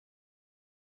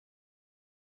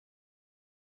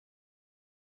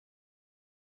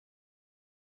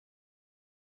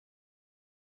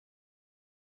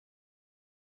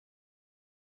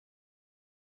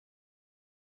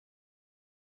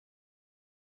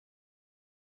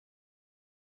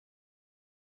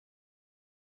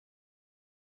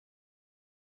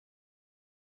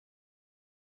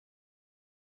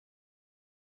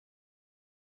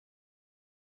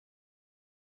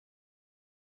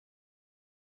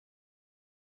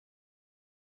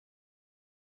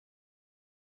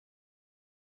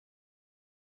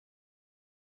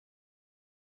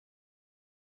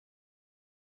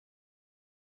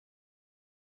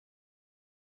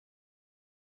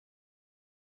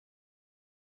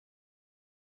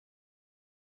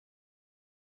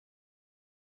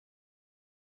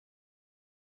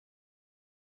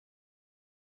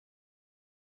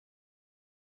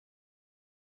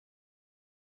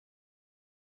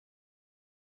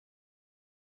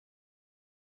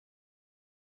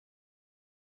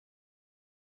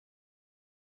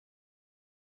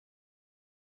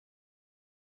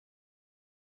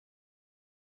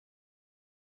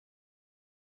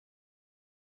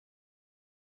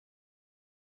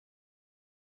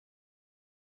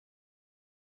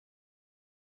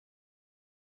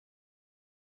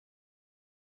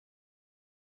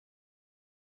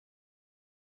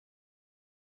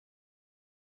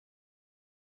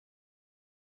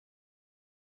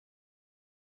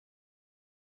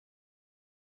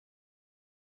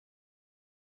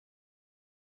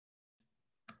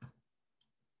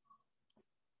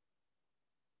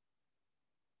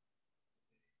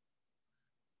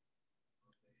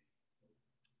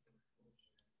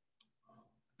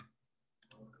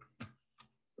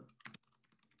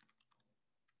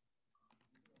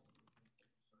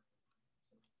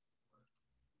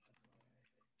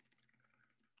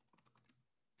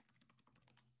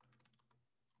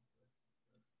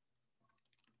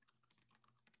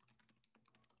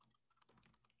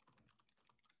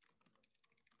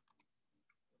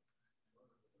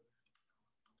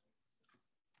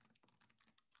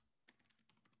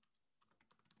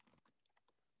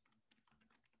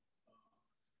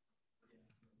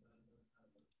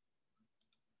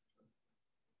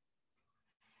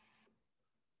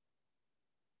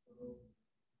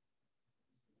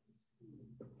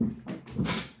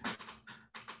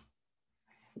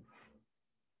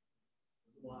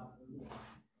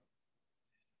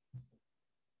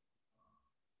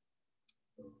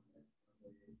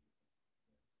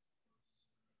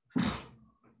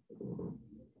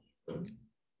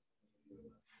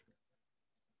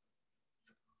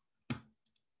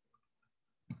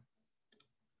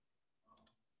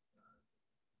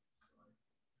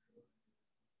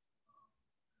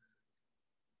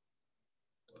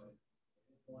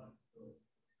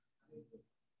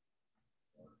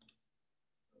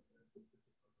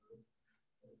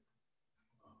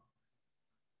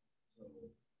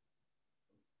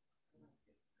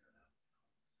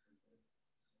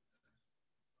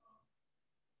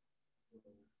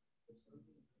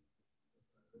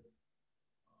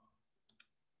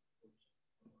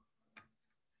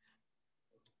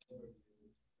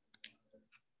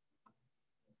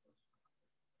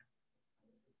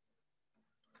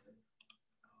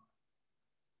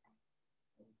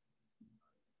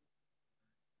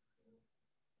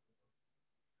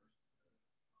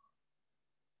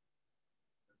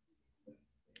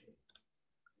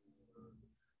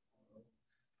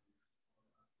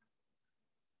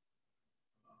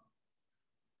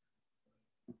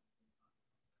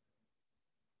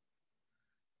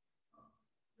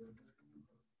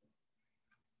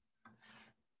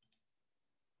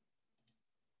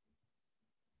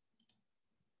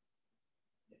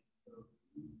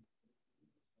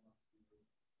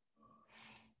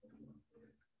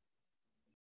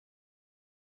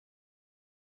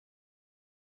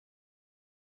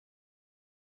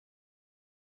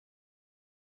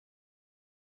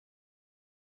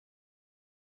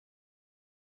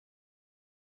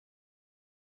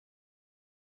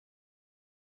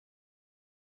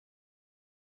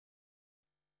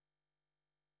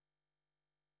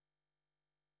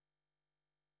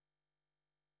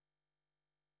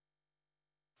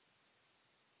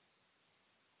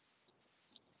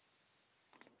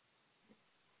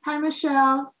Hi,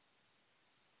 Michelle.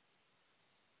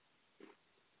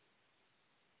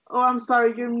 Oh, I'm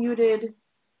sorry, you're muted.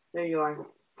 There you are.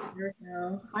 There we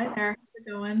go. Hi there, how's it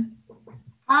going?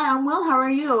 Hi, I'm well, how are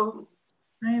you?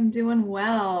 I am doing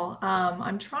well.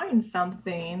 I'm trying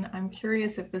something. I'm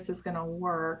curious if this is gonna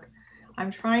work.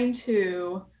 I'm trying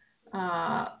to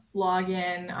log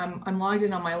in. I'm logged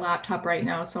in on my laptop right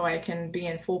now so I can be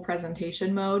in full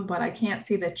presentation mode, but I can't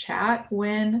see the chat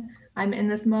when I'm in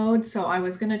this mode. So I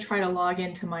was gonna try to log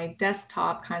into my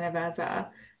desktop kind of as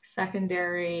a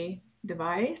secondary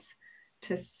device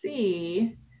to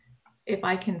see if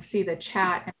I can see the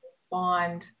chat and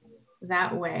respond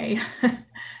that way.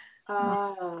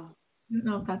 I don't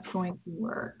know if that's going to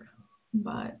work,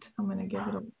 but I'm going to give it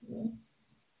a go.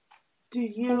 Can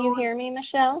you hear me,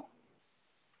 Michelle?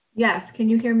 Yes. Can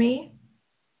you hear me?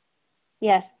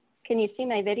 Yes. Can you see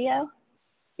my video?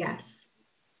 Yes.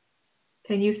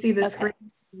 Can you see the screen?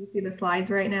 Can you see the slides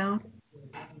right now?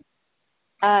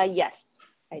 Yes,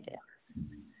 I do.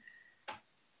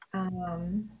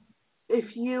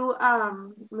 If you,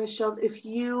 Michelle, if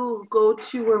you go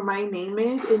to where my name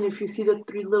is, and if you see the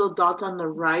 3 little dots on the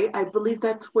right, I believe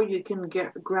that's where you can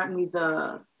grant me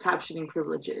the captioning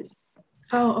privileges.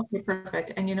 Oh, okay,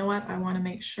 perfect. And you know what? I want to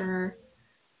make sure.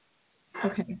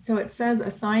 Okay, so it says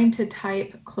assign to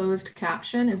type closed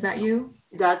caption. Is that you?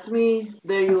 That's me.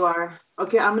 There you are.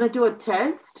 Okay, I'm going to do a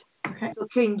test. Okay. So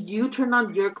can you turn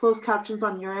on your closed captions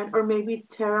on your end? Or maybe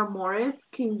Tara Morris,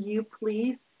 can you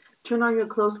please turn on your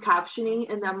closed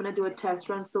captioning, and I'm going to do a test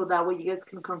run so that way you guys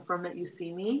can confirm that you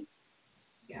see me.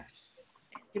 Yes.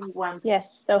 Give me one. Yes.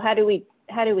 So how do we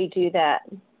do that?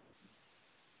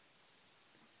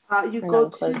 You go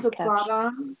to the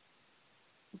bottom.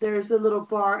 There's a little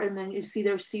bar, and then you see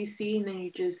there's CC, and then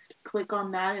you just click on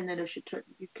that, and then it should turn.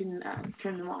 You can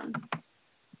turn them on.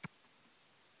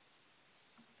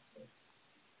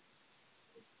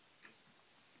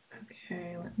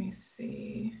 Okay, let me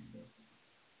see.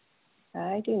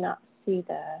 I do not see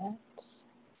that.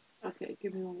 Okay,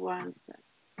 give me 1 sec.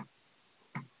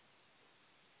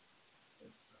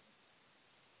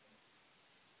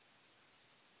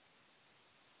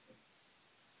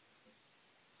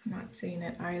 I'm not seeing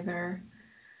it either.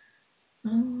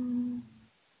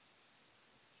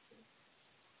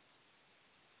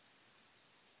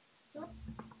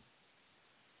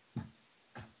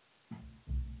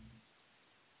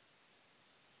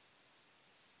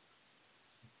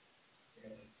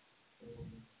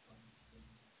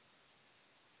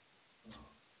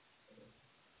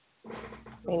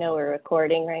 We know we're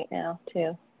recording right now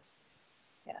too.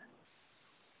 Yeah.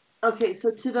 Okay,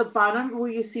 so to the bottom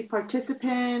where you see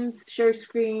participants, share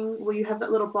screen, where you have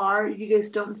that little bar, you guys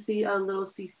don't see a little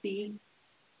CC?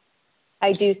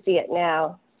 I do see it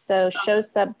now. So show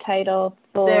subtitle,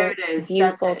 there it is.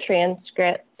 view full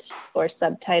transcript, or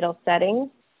subtitle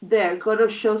settings. There, go to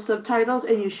show subtitles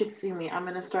and you should see me. I'm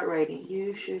gonna start writing.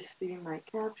 You should see my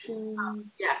captions.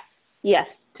 Yes. Yes.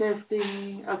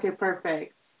 Testing. Okay,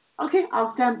 perfect. Okay,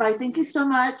 I'll stand by. Thank you so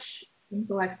much. Thanks,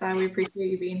 Alexa. We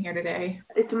appreciate you being here today.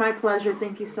 It's my pleasure.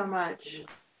 Thank you so much.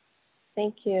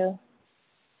 Thank you.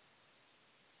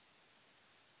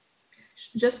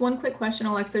 Just one quick question,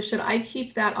 Alexa. Should I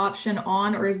keep that option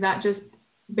on, or is that just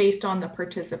based on the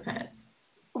participant?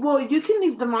 Well, you can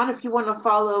leave them on if you want to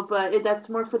follow, but that's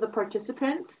more for the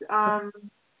participants.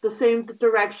 The same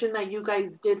direction that you guys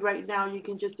did right now, you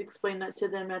can just explain that to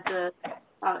them at the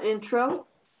intro.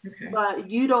 Okay. But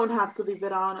you don't have to leave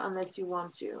it on unless you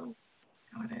want to.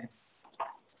 Got it.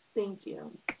 Thank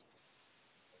you.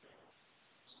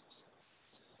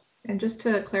 And just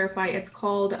to clarify, it's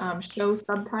called Show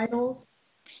Subtitles?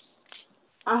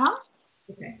 Uh-huh.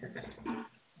 Okay, perfect.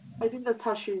 I think that's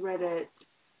how she read it.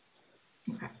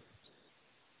 Okay.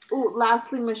 Oh,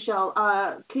 lastly, Michelle,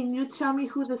 can you tell me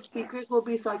who the speakers will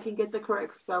be so I can get the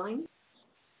correct spelling?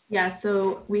 Yeah,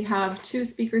 so we have 2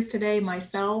 speakers today,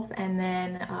 myself and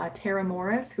then Tara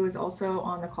Morris, who is also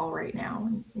on the call right now.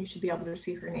 You should be able to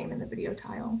see her name in the video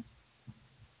tile.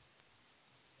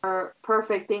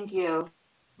 Perfect, thank you. Of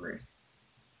course.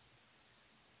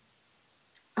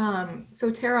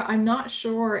 So Tara, I'm not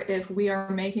sure if we are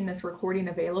making this recording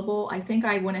available. I think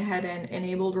I went ahead and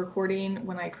enabled recording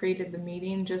when I created the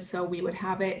meeting just so we would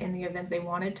have it in the event they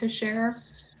wanted to share.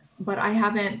 But I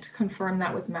haven't confirmed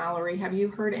that with Mallory. Have you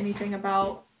heard anything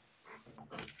about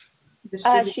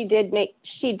She did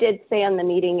say on the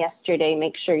meeting yesterday,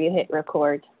 make sure you hit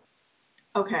record.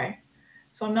 Okay,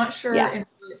 so I'm not sure in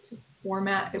what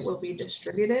format it will be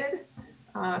distributed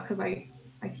because I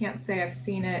can't say I've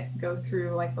seen it go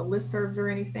through like the listservs or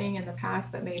anything in the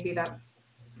past, but maybe that's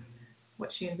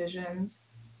what she envisions.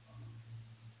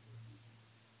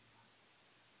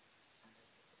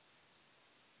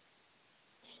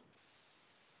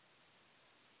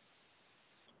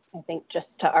 I think just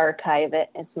to archive it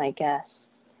is my guess.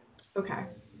 Okay.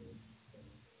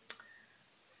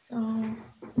 So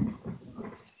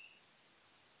let's see.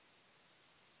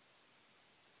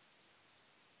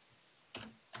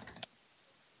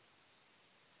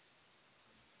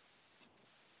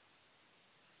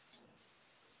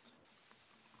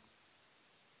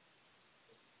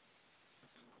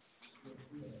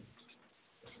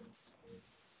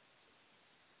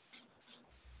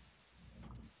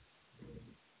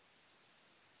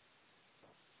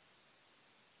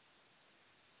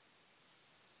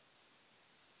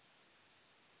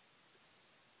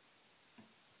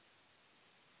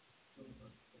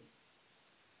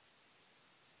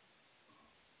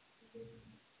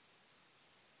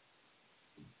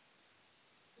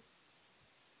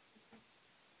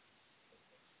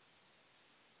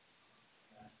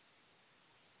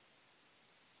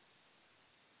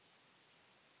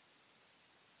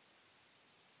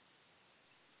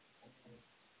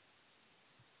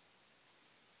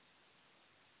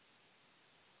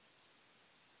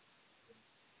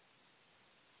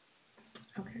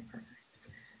 Okay, perfect.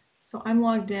 So I'm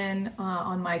logged in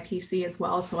on my PC as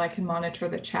well, so I can monitor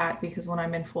the chat because when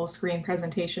I'm in full screen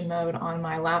presentation mode on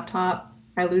my laptop,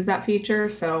 I lose that feature.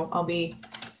 So I'll be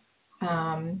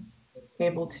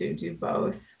able to do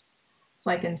both. It's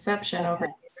like Inception over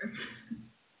here.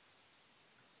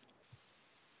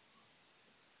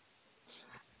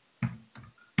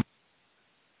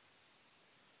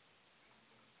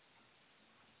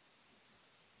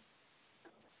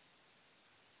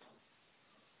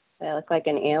 I look like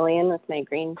an alien with my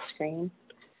green screen.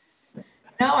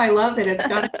 No, I love it. It's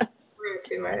got a root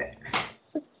to it.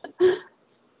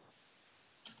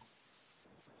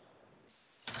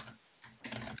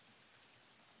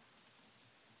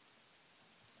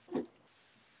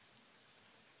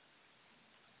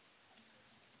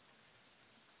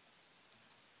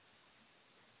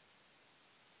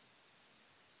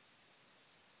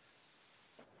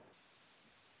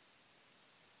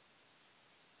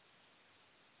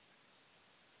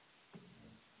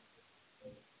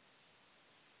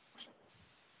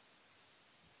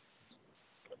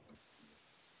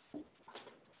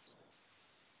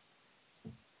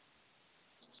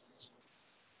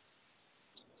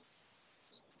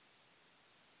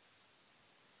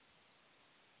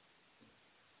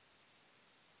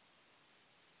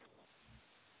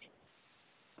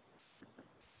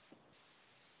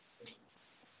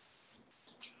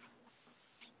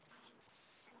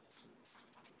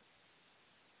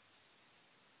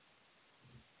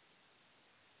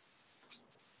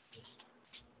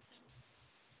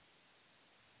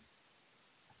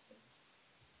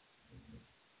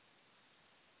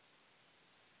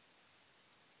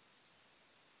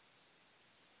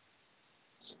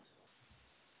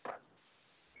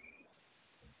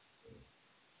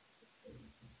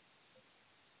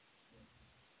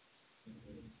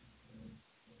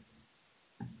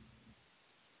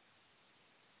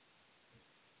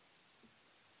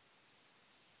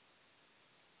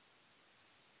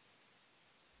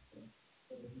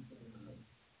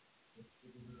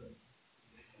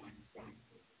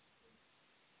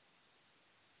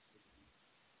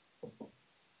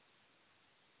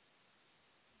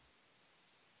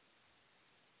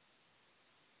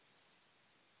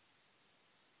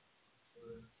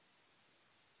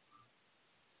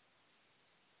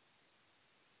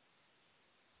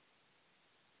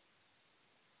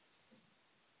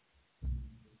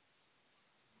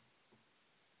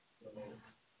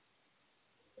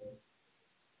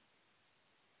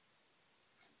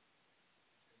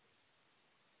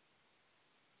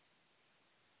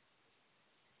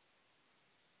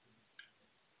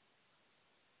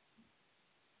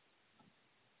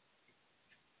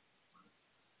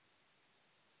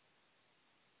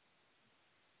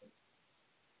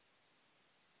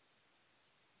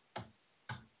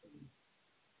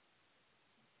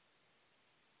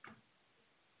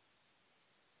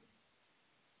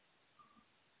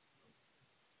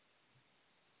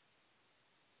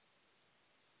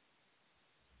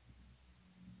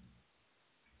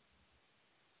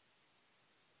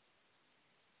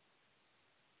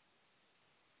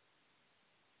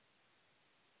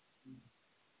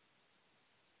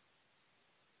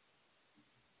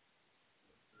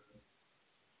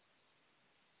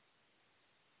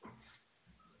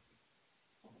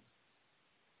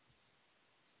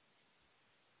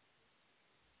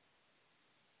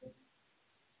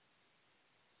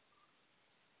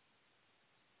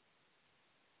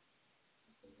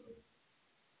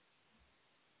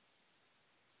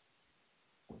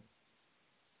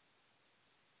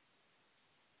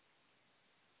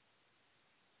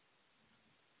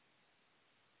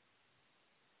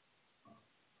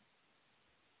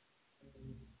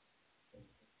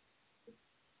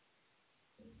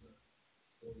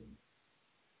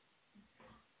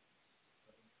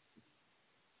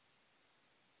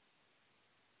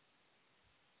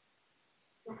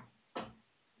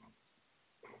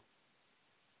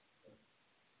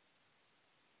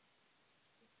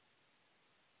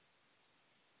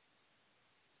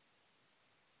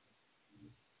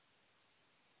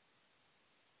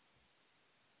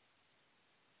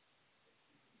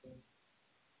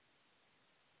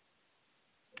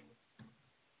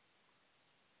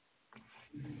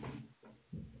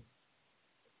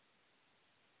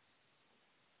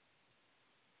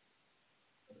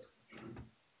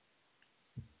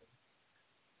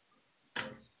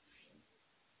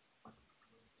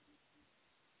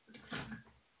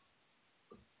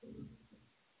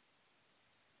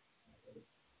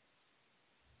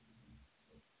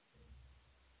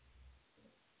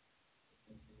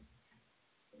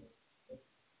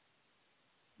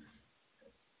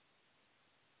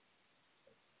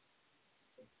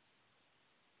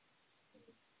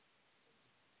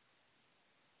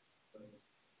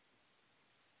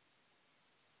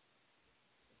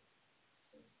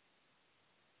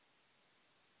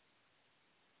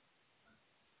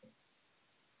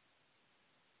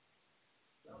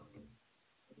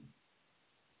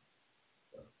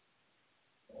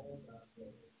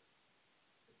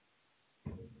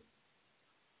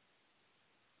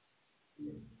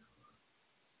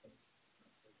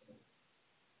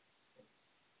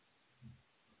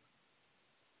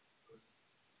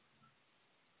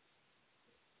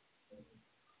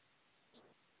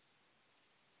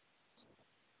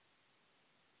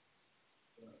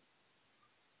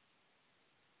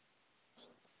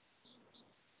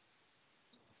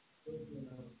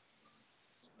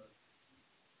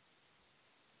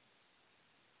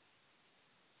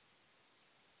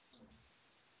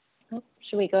 Oh,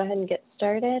 should we go ahead and get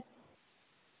started?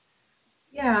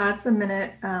 Yeah, it's a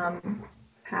minute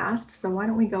past, so why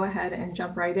don't we go ahead and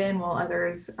jump right in while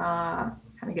others kind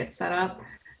of get set up.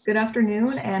 Good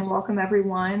afternoon and welcome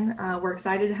everyone. We're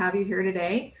excited to have you here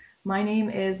today. My name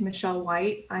is Michelle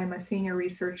White. I'm a senior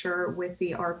researcher with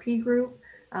the RP group,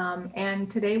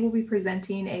 and today we'll be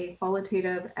presenting a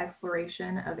qualitative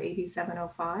exploration of AB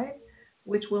 705,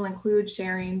 which will include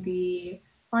sharing the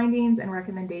findings and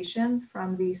recommendations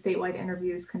from the statewide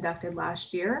interviews conducted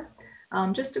last year.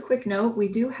 Just a quick note, we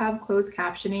do have closed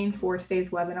captioning for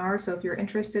today's webinar. So if you're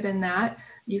interested in that,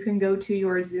 you can go to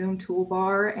your Zoom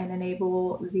toolbar and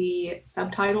enable the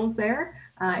subtitles there,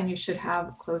 and you should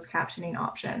have closed captioning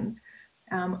options.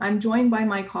 I'm joined by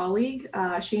my colleague.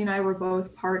 She and I were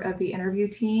both part of the interview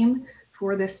team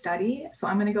for this study. So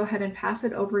I'm going to go ahead and pass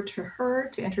it over to her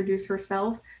to introduce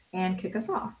herself and kick us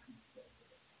off.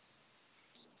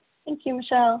 Thank you,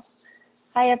 Michelle.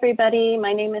 Hi, everybody.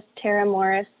 My name is Tara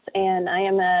Morris, and I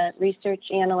am a research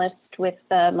analyst with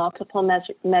the Multiple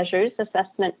Measures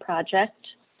Assessment Project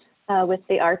with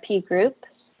the RP group.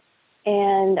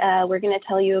 And we're going to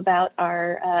tell you about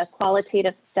our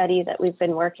qualitative study that we've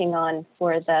been working on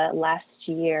for the last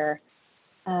year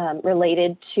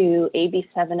related to AB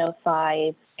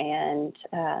 705 and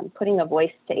putting a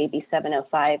voice to AB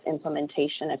 705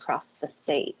 implementation across the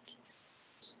state.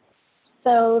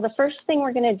 So the first thing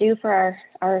we're going to do for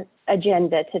our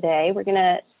agenda today, we're going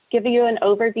to give you an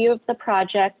overview of the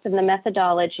project and the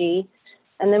methodology,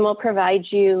 and then we'll provide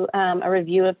you a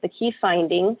review of the key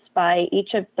findings by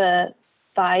each of the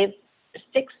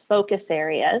 6 focus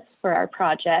areas for our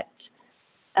project,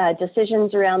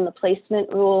 decisions around the placement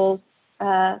rules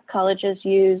colleges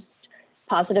used,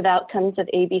 positive outcomes of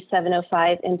AB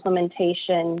 705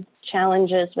 implementation,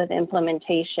 challenges with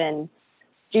implementation,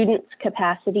 students'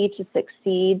 capacity to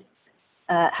succeed,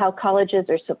 how colleges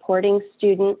are supporting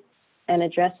students, and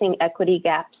addressing equity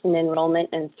gaps in enrollment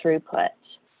and throughput.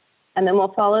 And then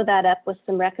we'll follow that up with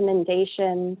some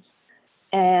recommendations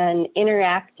and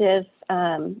interactive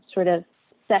sort of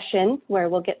session where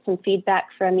we'll get some feedback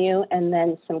from you and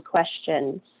then some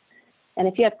questions. And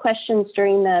if you have questions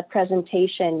during the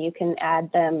presentation, you can add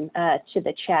them to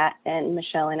the chat, and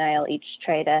Michelle and I will each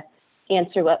try to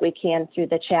answer what we can through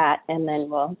the chat, and then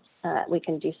we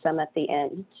can do some at the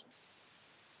end.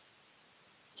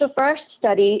 So for our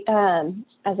study,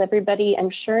 as everybody I'm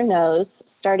sure knows,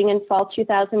 starting in fall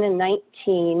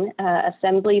 2019,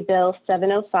 Assembly Bill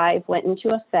 705 went into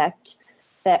effect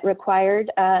that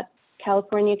required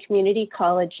California community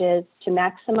colleges to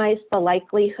maximize the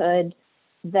likelihood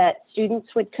that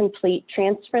students would complete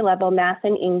transfer level math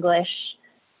and English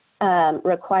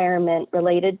requirement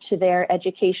related to their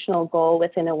educational goal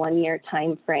within a 1-year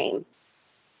time frame.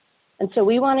 And so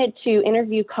we wanted to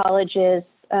interview colleges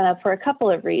for a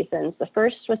couple of reasons. The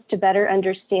first was to better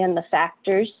understand the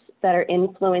factors that are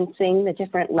influencing the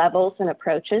different levels and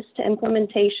approaches to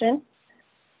implementation.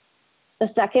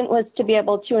 The second was to be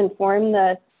able to inform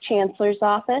the Chancellor's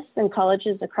Office and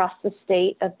colleges across the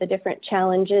state of the different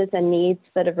challenges and needs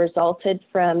that have resulted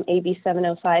from AB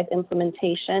 705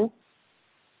 implementation.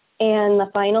 And the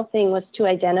final thing was to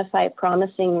identify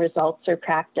promising results or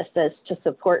practices to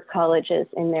support colleges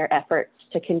in their efforts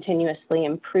to continuously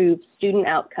improve student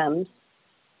outcomes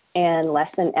and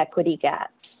lessen equity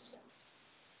gaps.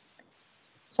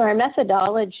 So our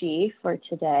methodology for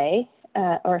today,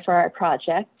 or for our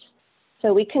project,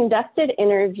 so we conducted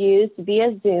interviews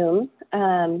via Zoom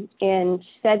in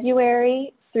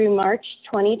February through March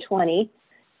 2020.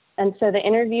 And so the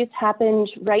interviews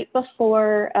happened right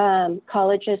before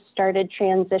colleges started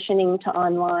transitioning to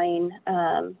online.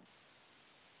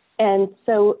 And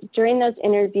so during those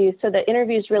interviews, so the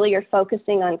interviews really are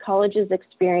focusing on colleges'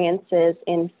 experiences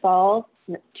in fall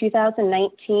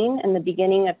 2019 and the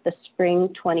beginning of the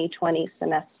spring 2020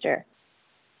 semester.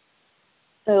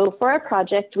 So for our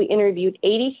project, we interviewed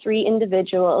 83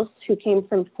 individuals who came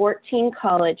from 14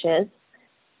 colleges,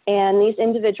 and these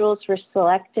individuals were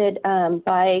selected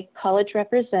by college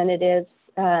representatives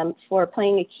for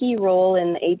playing a key role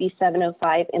in the AB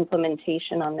 705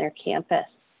 implementation on their campus.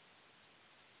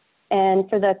 And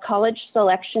for the college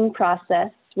selection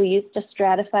process, we used a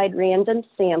stratified random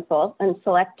sample and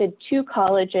selected 2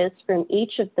 colleges from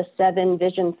each of the 7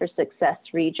 Vision for Success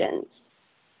regions.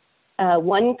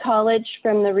 1 college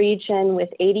from the region with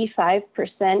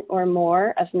 85% or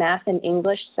more of math and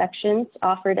English sections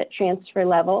offered at transfer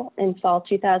level in fall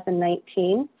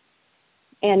 2019,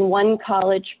 and 1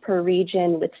 college per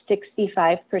region with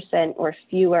 65% or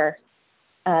fewer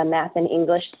math and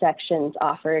English sections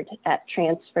offered at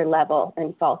transfer level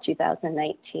in fall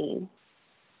 2019.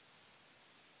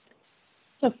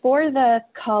 So for the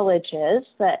colleges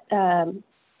that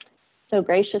so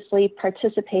graciously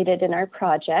participated in our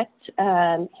project,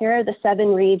 here are the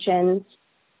 7 regions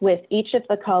with each of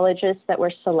the colleges that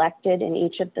were selected in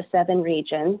each of the 7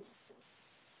 regions.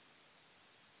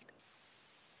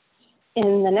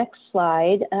 In the next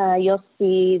slide, you'll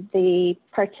see the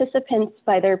participants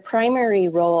by their primary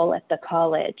role at the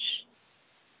college.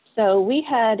 So we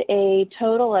had a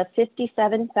total of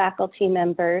 57 faculty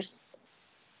members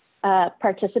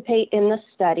participate in the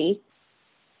study,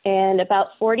 and about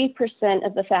 40%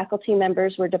 of the faculty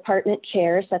members were department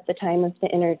chairs at the time of the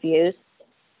interviews.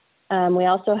 We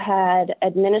also had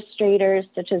administrators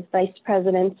such as vice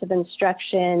presidents of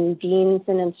instruction, deans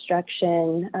in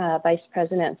instruction, vice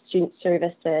president of student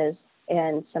services,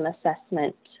 and some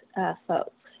assessment folks.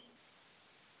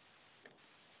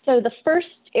 So the first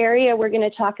area we're going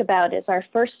to talk about is our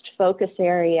first focus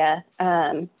area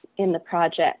in the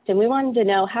project. And we wanted to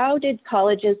know, how did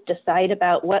colleges decide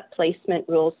about what placement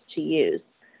rules to use,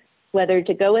 whether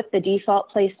to go with the default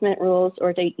placement rules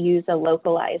or to use a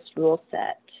localized rule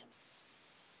set?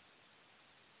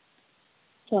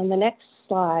 So on the next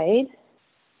slide,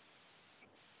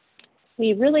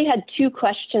 we really had 2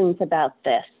 questions about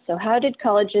this. So how did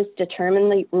colleges determine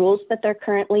the rules that they're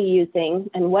currently using,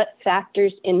 and what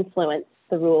factors influence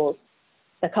the rules,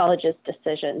 the college's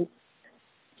decisions?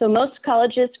 So most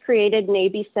colleges created an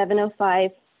AB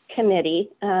 705 committee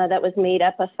that was made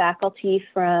up of faculty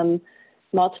from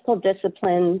multiple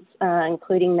disciplines,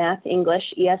 including math,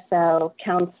 English, ESL,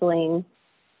 counseling.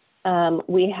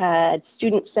 We had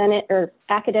student senate or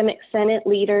academic senate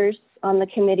leaders on the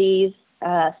committees,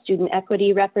 student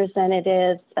equity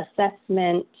representatives,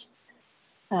 assessment,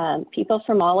 people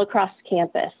from all across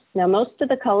campus. Now, most of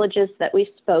the colleges that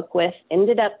we spoke with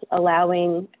ended up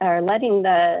allowing or letting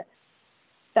the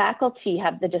faculty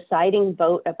have the deciding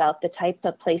vote about the type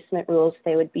of placement rules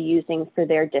they would be using for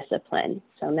their discipline.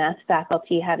 So math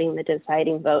faculty having the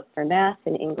deciding vote for math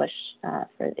and English for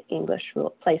the English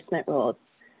placement rules.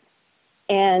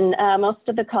 And most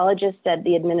of the colleges said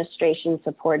the administration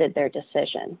supported their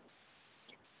decision.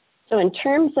 So in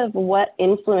terms of what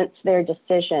influenced their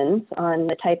decisions on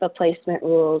the type of placement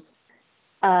rules,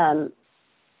 statewide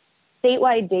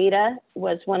data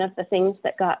was one of the things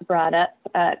that got brought up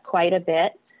quite a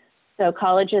bit. So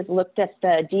colleges looked at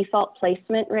the default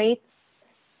placement rates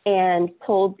and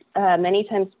many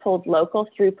times pulled local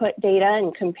throughput data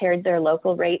and compared their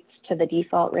local rates to the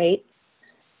default rates,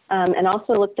 and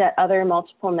also looked at other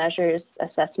multiple measures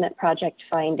assessment project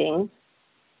findings.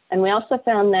 And we also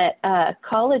found that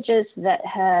colleges that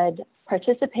had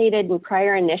participated in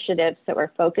prior initiatives that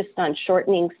were focused on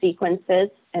shortening sequences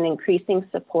and increasing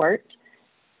support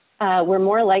were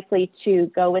more likely to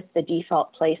go with the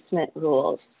default placement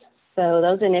rules. So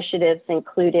those initiatives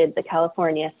included the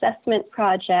California Assessment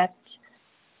Project,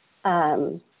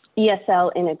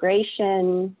 ESL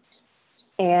integration,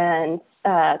 and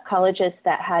colleges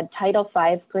that had Title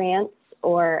V grants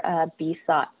or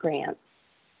BSOT grants.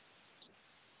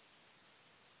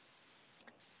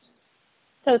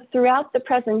 So throughout the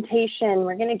presentation,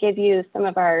 we're going to give you some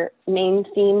of our main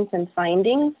themes and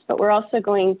findings, but we're also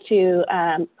going to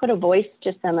put a voice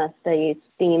to some of these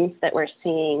themes that we're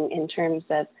seeing in terms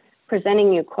of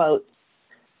presenting you quotes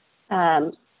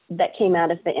that came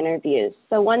out of the interviews.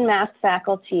 So one math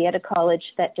faculty at a college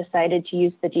that decided to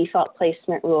use the default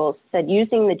placement rules said,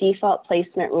 using the default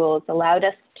placement rules allowed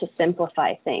us to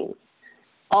simplify things.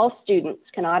 All students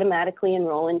can automatically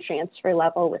enroll in transfer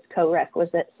level with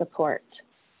co-requisite support.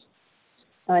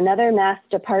 Another math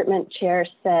department chair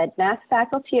said, math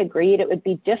faculty agreed it would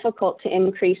be difficult to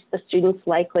increase the students'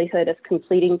 likelihood of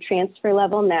completing transfer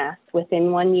level math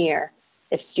within 1 year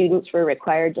if students were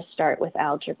required to start with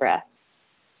algebra.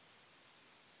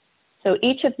 So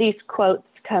each of these quotes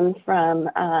come from,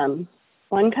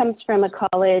 one comes from a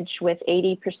college with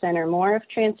 80% or more of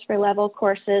transfer level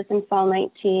courses in fall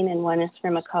 19, and one is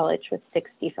from a college with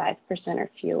 65% or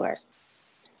fewer.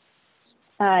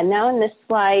 Now in this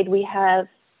slide, we have,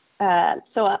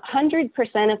 so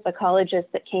 100% of the colleges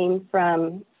that came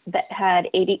from, that had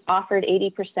offered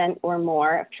 80% or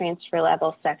more of transfer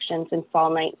level sections in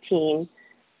fall 19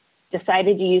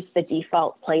 decided to use the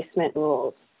default placement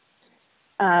rules.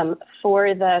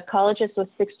 For the colleges with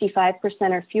 65%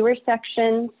 or fewer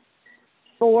sections,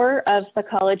 4 of the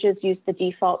colleges used the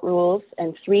default rules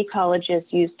and 3 colleges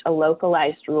used a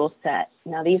localized rule set.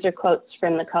 Now these are quotes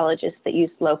from the colleges that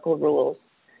used local rules.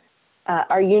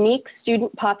 Our unique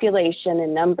student population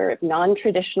and number of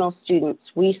non-traditional students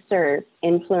we serve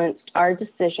influenced our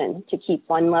decision to keep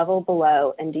 1 level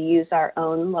below and to use our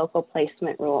own local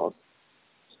placement rules.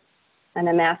 And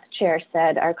a math chair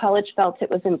said, our college felt it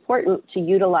was important to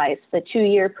utilize the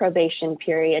 2-year probation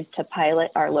period to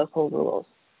pilot our local rules.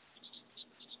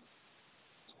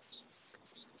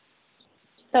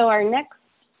 So our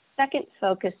second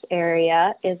focus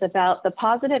area is about the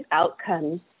positive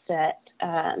outcomes that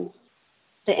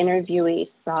the interviewees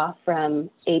saw from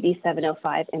AB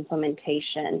 705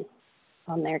 implementation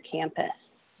on their campus.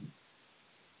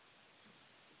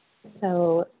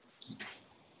 So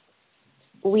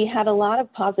we had a lot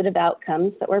of positive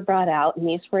outcomes that were brought out, and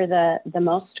these were the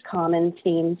most common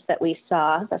themes that we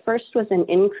saw. The first was an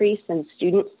increase in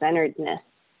student-centeredness.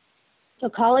 So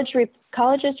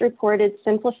colleges reported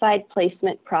simplified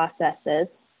placement processes.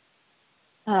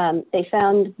 They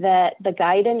found that the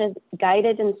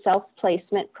guided and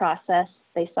self-placement process,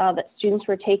 they saw that students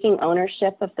were taking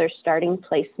ownership of their starting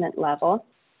placement level.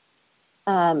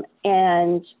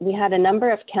 And we had a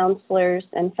number of counselors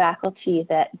and faculty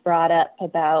that brought up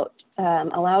about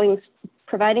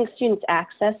providing students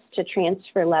access to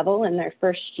transfer level in their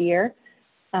first year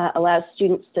allows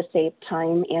students to save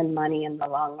time and money in the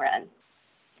long run.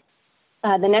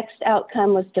 The next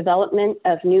outcome was development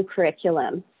of new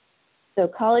curriculum. So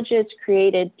colleges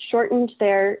shortened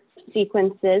their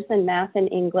sequences in math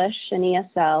and English and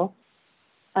ESL.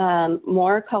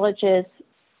 More colleges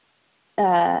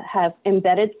have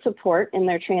embedded support in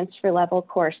their transfer level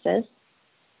courses.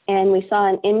 And we saw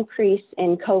an increase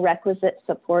in co-requisite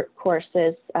support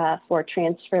courses for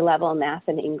transfer level math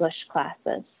and English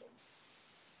classes.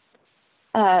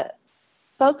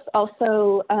 Folks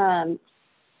also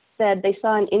said they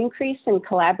saw an increase in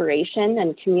collaboration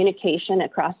and communication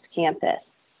across campus.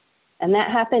 And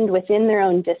that happened within their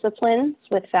own disciplines,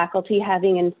 with faculty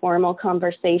having informal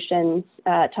conversations,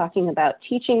 talking about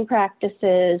teaching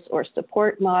practices or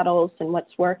support models and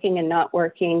what's working and not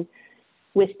working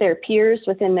with their peers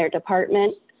within their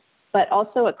department, but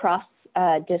also across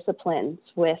disciplines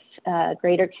with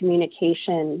greater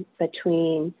communication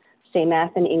between, say,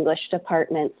 math and English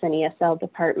departments and ESL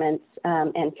departments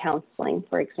and counseling,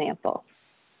 for example.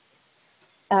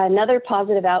 Another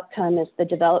positive outcome is the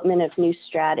development of new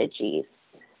strategies.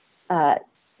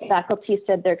 Faculty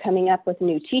said they're coming up with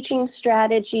new teaching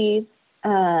strategies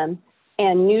and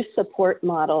new support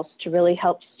models to really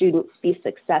help students be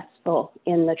successful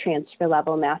in the transfer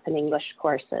level math and English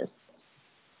courses.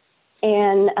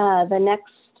 And the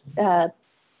next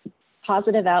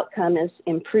positive outcome is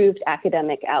improved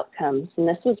academic outcomes. And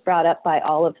this was brought up by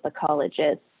all of the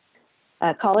colleges.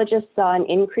 Colleges saw an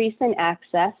increase in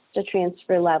access to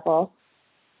transfer level.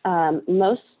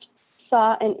 Most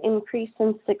saw an increase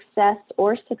in success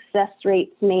or success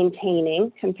rates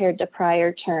maintaining compared to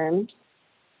prior terms.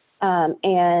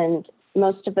 And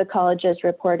most of the colleges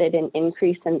reported an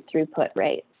increase in throughput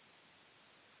rate.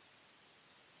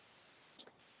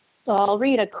 So I'll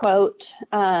read a quote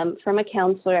from a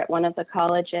counselor at one of the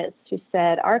colleges who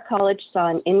said, our college saw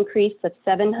an increase of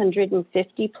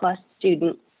 750 plus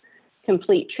students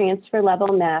complete transfer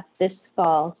level math this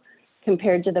fall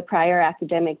compared to the prior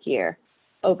academic year.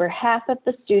 Over half of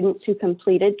the students who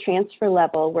completed transfer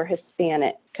level were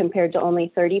Hispanic, compared to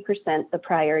only 30% the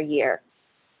prior year.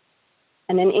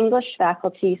 And an English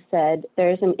faculty said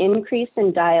there is an increase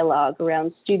in dialogue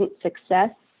around student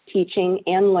success, teaching,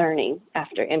 and learning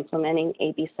after implementing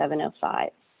AB 705.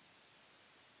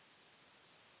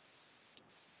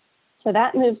 So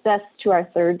that moves us to our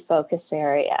third focus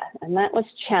area, and that was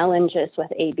challenges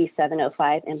with AB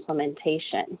 705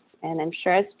 implementation. And I'm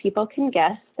sure, as people can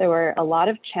guess, there were a lot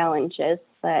of challenges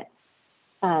that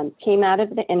came out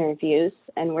of the interviews,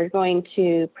 and we're going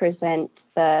to present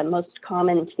the most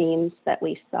common themes that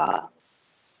we saw.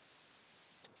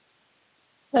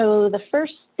 So the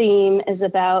first theme is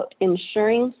about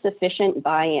ensuring sufficient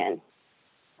buy-in.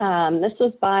 This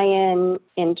was buy-in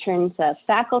in terms of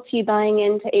faculty buying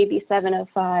into AB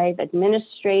 705,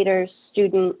 administrators,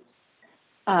 students,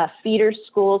 feeder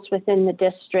schools within the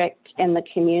district, and the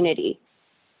community.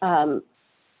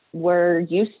 We're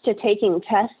used to taking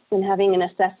tests and having an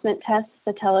assessment test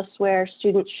to tell us where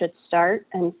students should start.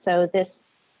 And so this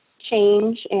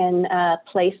change in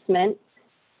placement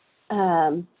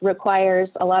requires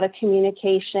a lot of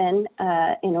communication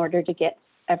in order to get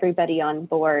everybody on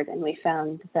board. And we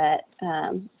found that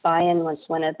buy-in was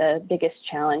one of the biggest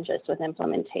challenges with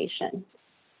implementation.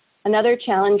 Another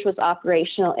challenge was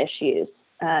operational issues,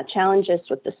 challenges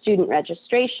with the student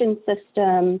registration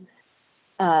system,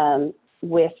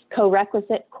 with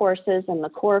co-requisite courses and the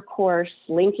core course,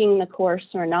 linking the course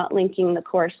or not linking the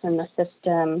course in the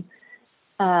system,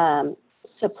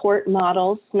 support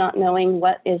models, not knowing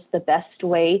what is the best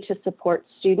way to support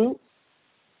students,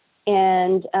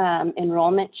 and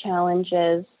enrollment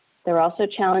challenges. There are also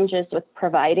challenges with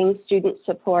providing student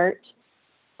support.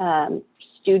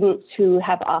 Students who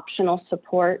have optional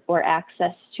support or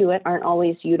access to it aren't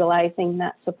always utilizing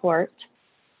that support.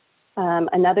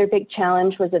 Another big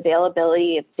challenge was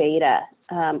availability of data.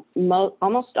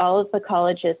 Almost all of the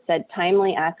colleges said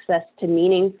timely access to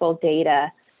meaningful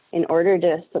data in order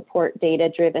to support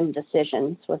data-driven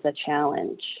decisions was a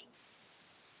challenge.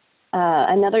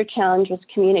 Another challenge was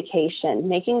communication,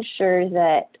 making sure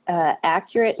that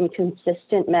accurate and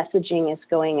consistent messaging is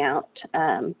going out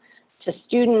to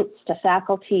students, to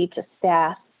faculty, to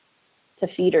staff, to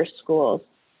feeder schools.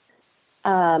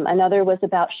 Another was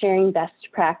about sharing best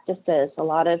practices. A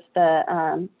lot of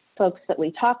the folks that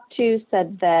we talked to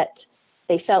said that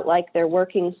they felt like they're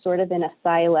working sort of in a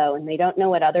silo and they don't know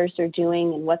what others are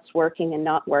doing and what's working and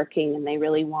not working, and they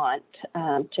really want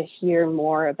to hear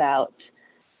more about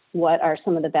what are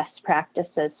some of the best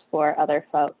practices for other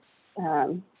folks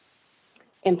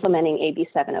implementing AB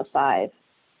 705.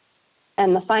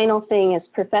 And the final thing is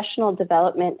professional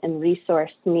development and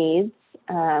resource needs,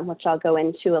 which I'll go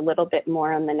into a little bit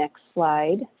more on the next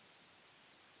slide.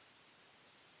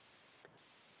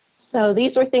 So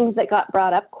these were things that got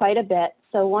brought up quite a bit.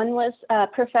 So one was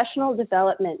professional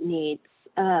development needs.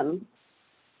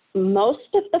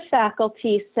 Most of the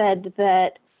faculty said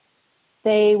that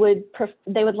they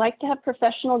would like to have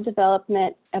professional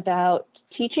development about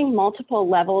teaching multiple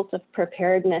levels of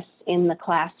preparedness in the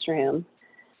classroom.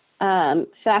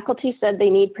 Faculty said they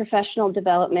need professional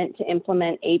development to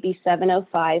implement AB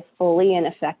 705 fully and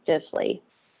effectively.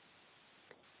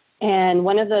 And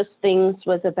one of those things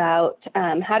was about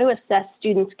how to assess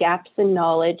students' gaps in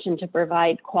knowledge and to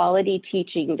provide quality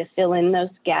teaching to fill in those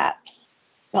gaps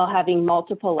while having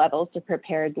multiple levels of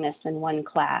preparedness in one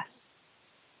class.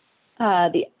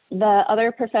 The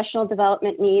other professional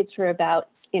development needs were about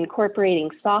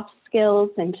incorporating soft skills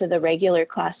into the regular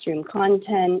classroom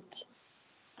content.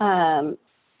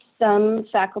 Some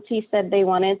faculty said they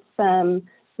wanted some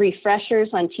refreshers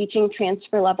on teaching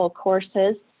transfer level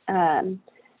courses, and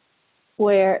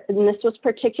this was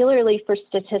particularly for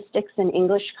statistics and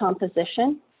English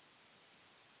composition.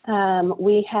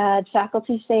 We had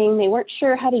faculty saying they weren't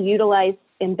sure how to utilize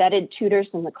embedded tutors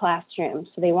in the classroom.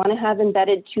 So they want to have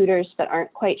embedded tutors, but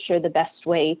aren't quite sure the best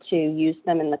way to use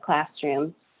them in the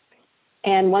classroom.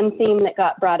 And one theme that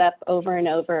got brought up over and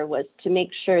over was to make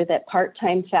sure that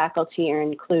part-time faculty are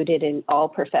included in all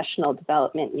professional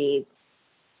development needs.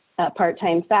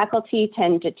 Part-time faculty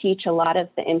tend to teach a lot of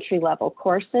the entry-level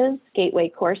courses, gateway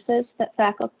courses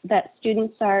that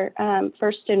students are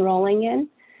first enrolling in.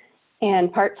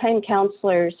 And part-time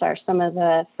counselors are some of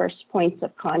the first points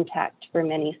of contact for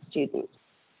many students.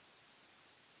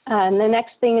 And the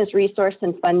next thing is resource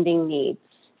and funding needs.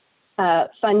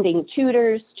 Funding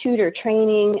tutors, tutor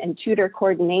training, and tutor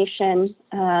coordination.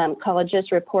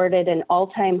 Colleges reported an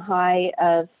all-time high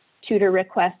of tutor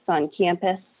requests on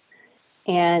campus.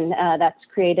 And that's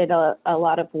created a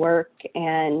lot of work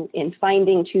and in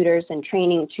finding tutors and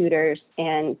training tutors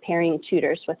and pairing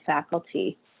tutors with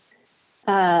faculty.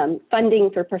 Funding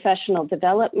for professional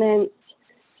development,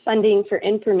 funding for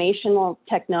informational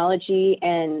technology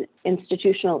and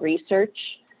institutional research.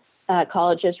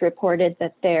 Colleges reported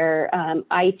that their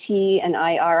IT and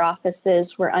IR offices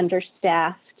were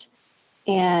understaffed,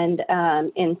 and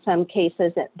in some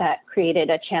cases that created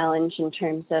a challenge in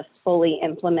terms of fully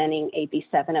implementing AB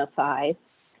 705.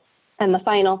 And the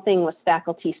final thing was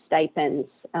faculty stipends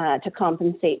to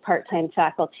compensate part-time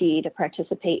faculty to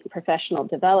participate in professional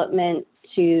development,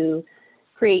 to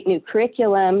create new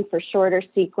curriculum for shorter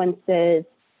sequences,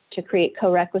 to create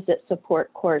co-requisite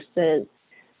support courses,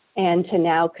 and to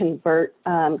now convert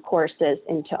courses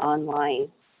into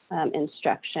online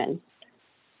instruction,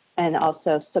 and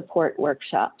also support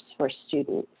workshops for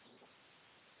students.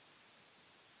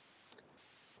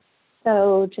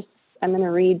 So I'm going to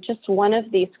read just one of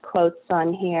these quotes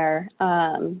on here.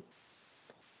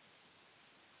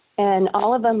 And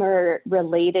all of them are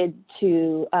related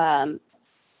to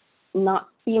not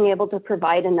being able to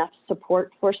provide enough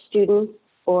support for students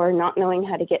or not knowing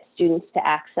how to get students to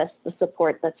access the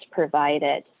support that's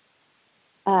provided.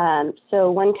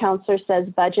 So one counselor says,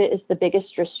 budget is the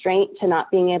biggest restraint to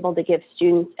not being able to give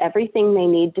students everything they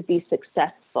need to be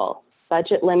successful.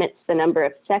 Budget limits the number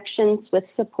of sections with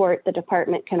support the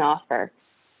department can offer.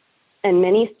 And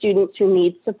many students who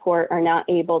need support are not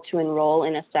able to enroll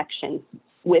in a section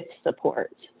with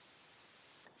support.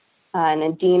 And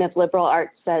a dean of liberal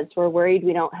arts says, we're worried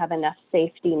we don't have enough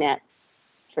safety nets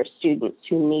for students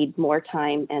who need more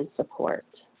time and support.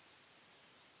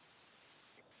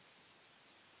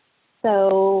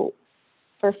 So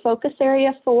for focus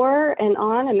area 4 and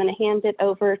on, I'm going to hand it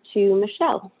over to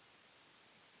Michelle.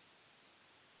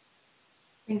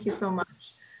 Thank you so much.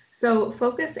 So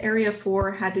focus area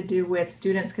 4 had to do with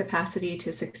students' capacity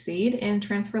to succeed in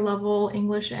transfer level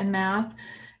English and math.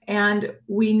 And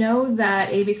we know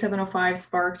that AB 705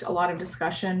 sparked a lot of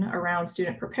discussion around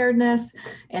student preparedness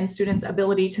and students'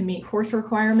 ability to meet course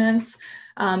requirements.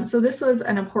 So this was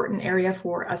an important area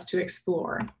for us to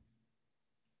explore.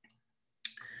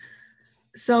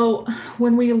 So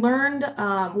when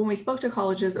we spoke to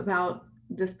colleges about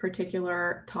this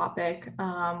particular topic,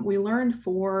 we learned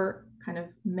 4 kind of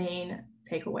main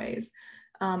takeaways.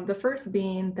 The first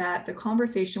being that the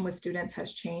conversation with students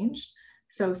has changed.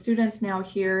 So students now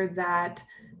hear that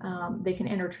they can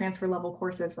enter transfer level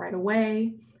courses right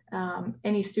away.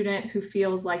 Any student who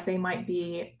feels like they might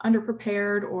be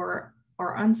underprepared or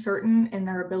are uncertain in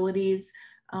their abilities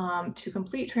to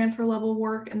complete transfer level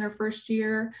work in their first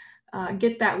year,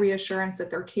 get that reassurance that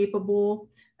they're capable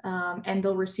and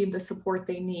they'll receive the support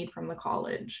they need from the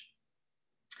college.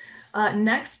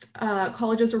 Next,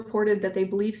 colleges reported that they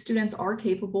believe students are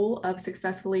capable of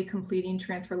successfully completing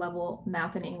transfer level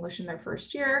math and English in their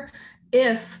first year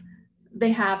if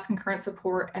they have concurrent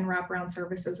support and wraparound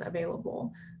services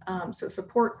available. So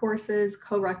support courses,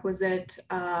 co-requisite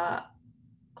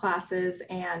classes,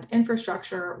 and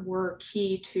infrastructure were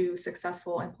key to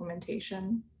successful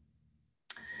implementation.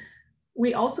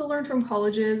 We also learned from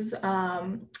colleges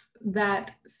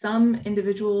that some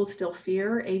individuals still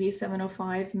fear AB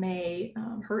 705 may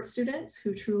hurt students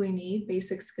who truly need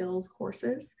basic skills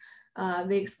courses.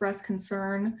 They express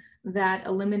concern that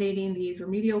eliminating these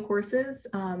remedial courses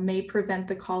may prevent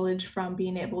the college from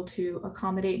being able to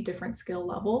accommodate different skill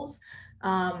levels.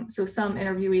 So some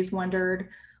interviewees wondered,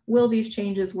 will these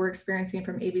changes we're experiencing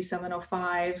from AB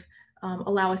 705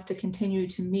 allow us to continue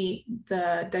to meet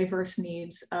the diverse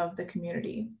needs of the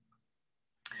community?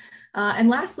 And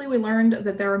lastly, we learned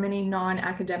that there are many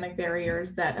non-academic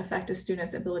barriers that affect a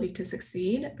student's ability to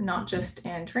succeed, not just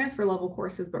in transfer level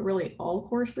courses, but really all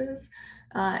courses.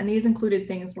 And these included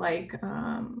things like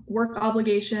work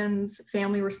obligations,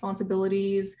 family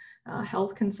responsibilities,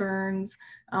 health concerns.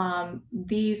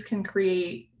 These can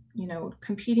create,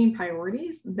 competing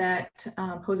priorities that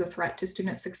pose a threat to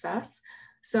student success.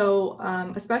 So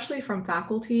especially from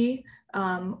faculty,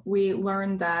 we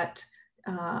learned that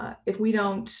if we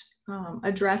don't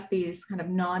address these kind of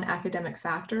non-academic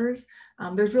factors,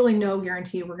 there's really no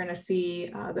guarantee we're going to see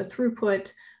the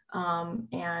throughput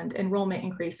and enrollment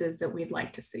increases that we'd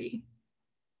like to see.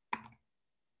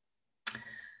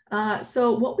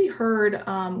 So what we heard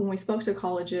when we spoke to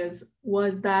colleges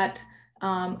was that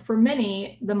for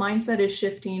many, the mindset is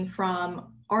shifting from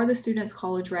are the students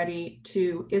college ready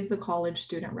to is the college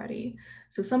student ready?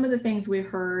 So some of the things we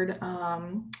heard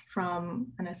from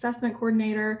an assessment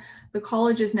coordinator, the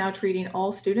college is now treating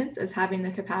all students as having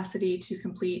the capacity to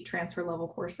complete transfer level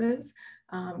courses.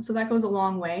 So that goes a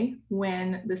long way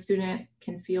when the student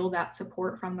can feel that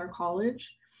support from their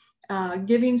college.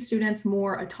 Giving students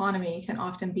more autonomy can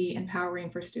often be empowering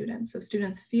for students. So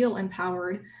students feel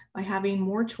empowered by having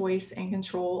more choice and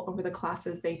control over the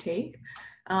classes they take.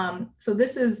 So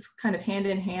this is kind of hand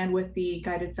in hand with the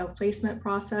guided self-placement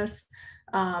process.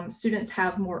 Students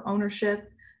have more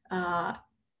ownership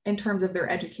in terms of their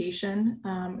education.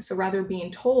 So rather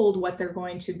being told what they're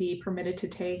going to be permitted to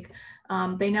take,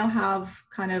 they now have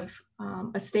kind of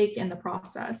a stake in the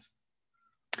process.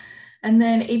 And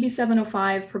then AB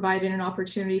 705 provided an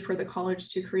opportunity for the college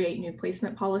to create new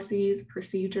placement policies,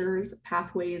 procedures,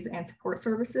 pathways, and support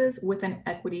services with an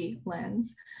equity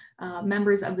lens.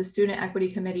 Members of the Student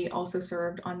Equity Committee also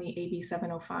served on the AB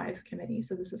 705 committee.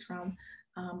 So this is from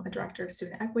a director of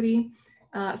student equity.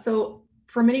 So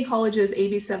for many colleges,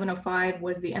 AB 705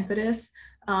 was the impetus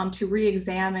to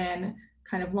re-examine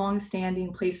kind of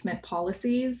long-standing placement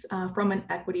policies from an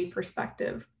equity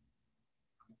perspective.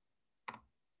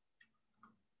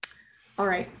 All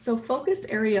right, so focus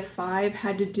area 5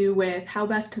 had to do with how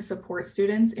best to support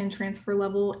students in transfer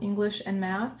level English and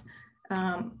math.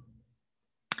 And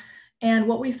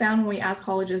what we found when we asked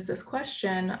colleges this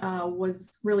question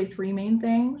was really 3 main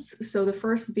things. So the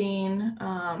first being,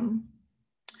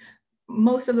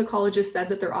 most of the colleges said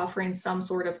that they're offering some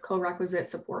sort of co-requisite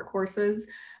support courses.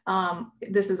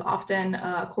 This is often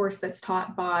a course that's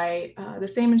taught by the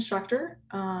same instructor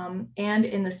and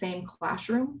in the same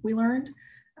classroom, we learned.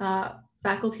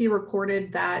 Faculty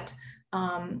reported that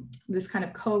this kind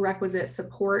of co-requisite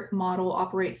support model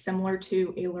operates similar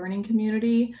to a learning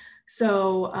community.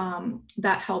 So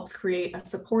that helps create a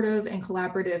supportive and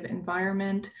collaborative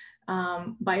environment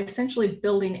by essentially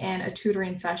building in a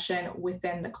tutoring session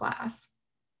within the class.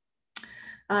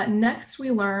 Next,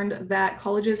 we learned that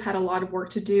colleges had a lot of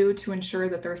work to do to ensure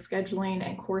that their scheduling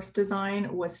and course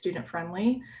design was student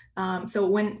friendly. So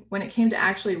when it came to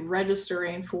actually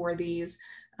registering for these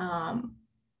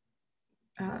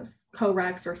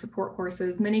co-recs or support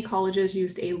courses, many colleges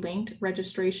used a linked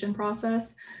registration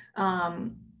process.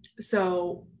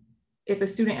 So if a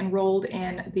student enrolled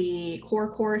in the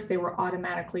core course, they were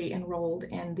automatically enrolled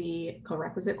in the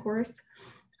co-requisite course.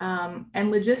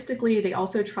 And logistically, they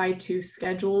also tried to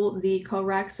schedule the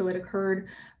co-rec so it occurred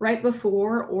right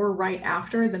before or right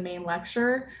after the main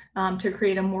lecture to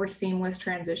create a more seamless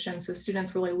transition. So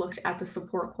students really looked at the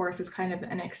support course as kind of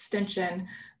an extension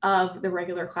of the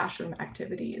regular classroom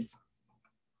activities.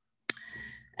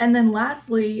 And then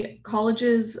lastly,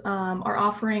 colleges are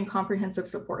offering comprehensive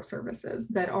support services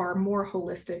that are more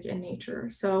holistic in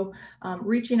nature. So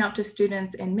reaching out to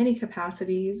students in many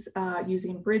capacities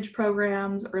using bridge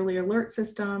programs, early alert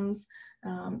systems,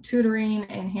 tutoring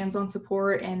and hands-on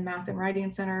support in math and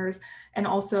writing centers, and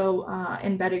also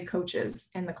embedded coaches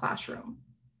in the classroom.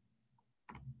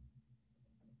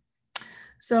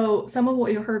 So some of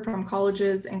what you heard from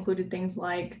colleges included things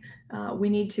like, we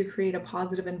need to create a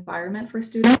positive environment for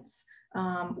students.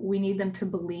 We need them to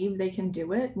believe they can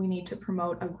do it. We need to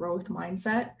promote a growth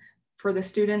mindset for the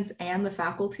students and the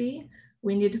faculty.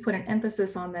 We need to put an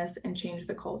emphasis on this and change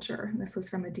the culture. And this was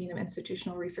from the Dean of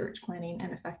Institutional Research, Planning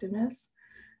and Effectiveness.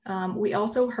 We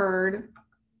also heard,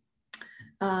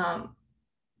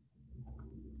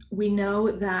 we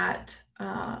know that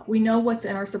we know what's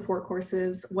in our support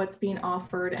courses, what's being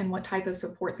offered, and what type of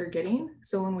support they're getting.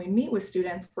 So when we meet with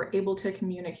students, we're able to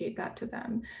communicate that to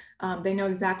them. They know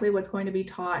exactly what's going to be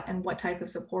taught and what type of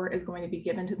support is going to be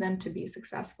given to them to be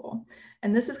successful.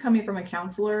 And this is coming from a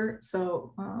counselor.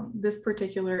 So this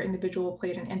particular individual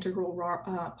played an integral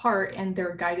part in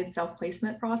their guided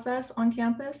self-placement process on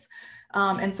campus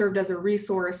and served as a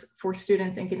resource for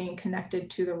students in getting connected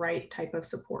to the right type of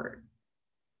support.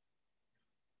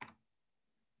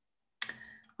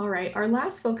 All right, our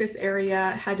last focus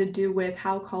area had to do with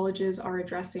how colleges are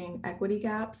addressing equity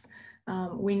gaps.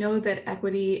 We know that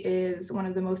equity is one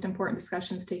of the most important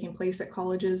discussions taking place at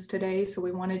colleges today, so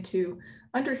we wanted to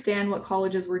understand what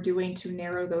colleges were doing to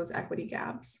narrow those equity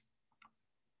gaps.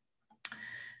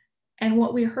 And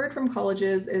what we heard from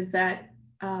colleges is that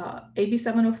AB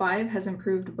 705 has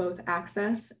improved both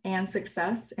access and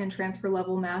success in transfer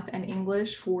level math and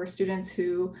English for students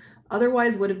who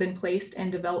otherwise would have been placed in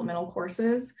developmental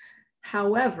courses.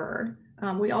 However,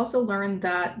 we also learned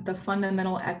that the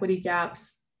fundamental equity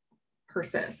gaps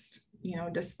persist,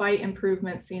 despite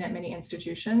improvements seen at many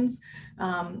institutions.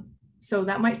 So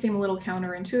that might seem a little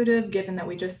counterintuitive given that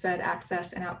we just said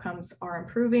access and outcomes are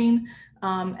improving.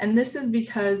 And this is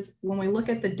because when we look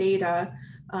at the data,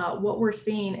 what we're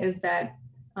seeing is that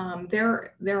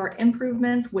there are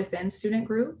improvements within student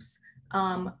groups,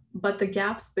 but the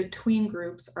gaps between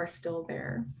groups are still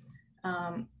there.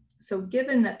 So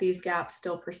given that these gaps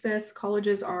still persist,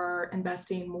 colleges are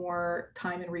investing more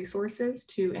time and resources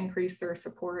to increase their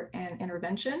support and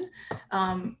intervention,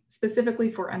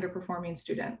 specifically for underperforming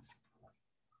students.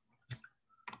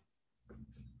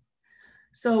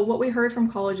 So what we heard from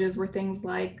colleges were things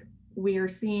like, we are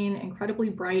seeing incredibly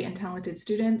bright and talented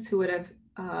students who would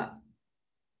have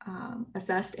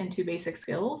assessed into basic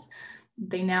skills.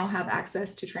 They now have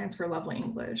access to transfer level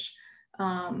English.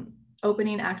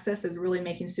 Opening access is really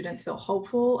making students feel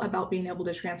hopeful about being able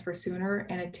to transfer sooner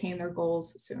and attain their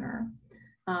goals sooner.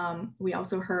 We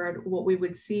also heard what we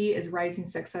would see is rising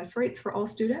success rates for all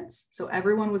students. So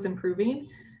everyone was improving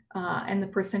and the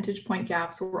percentage point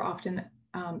gaps were often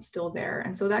still there.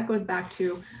 And so that goes back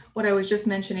to what I was just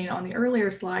mentioning on the earlier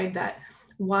slide, that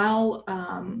while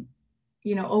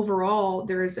overall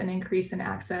there is an increase in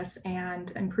access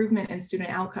and improvement in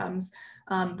student outcomes,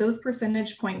 those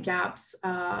percentage point gaps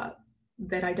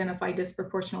that identify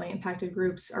disproportionately impacted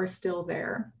groups are still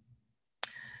there.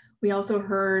 We also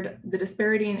heard the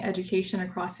disparity in education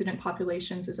across student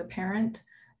populations is apparent.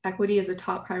 Equity is a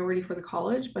top priority for the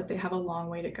college, but they have a long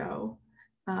way to go.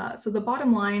 So the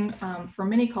bottom line for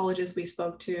many colleges we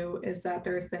spoke to is that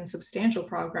there's been substantial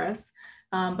progress,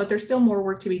 but there's still more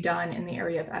work to be done in the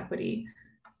area of equity.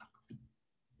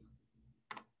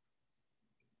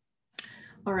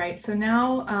 All right, so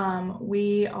now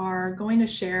we are going to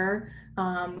share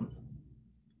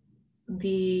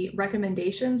the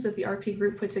recommendations that the RP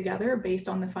group put together based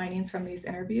on the findings from these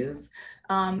interviews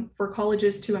for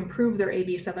colleges to improve their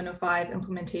AB 705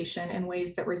 implementation in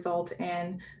ways that result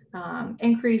in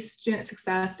increased student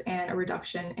success and a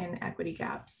reduction in equity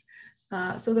gaps.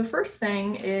 So the first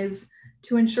thing is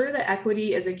to ensure that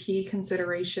equity is a key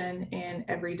consideration in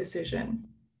every decision.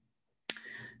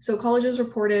 So colleges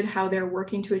reported how they're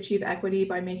working to achieve equity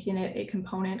by making it a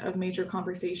component of major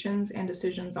conversations and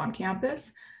decisions on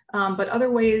campus. But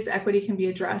other ways equity can be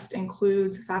addressed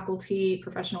includes faculty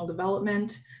professional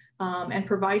development and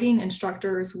providing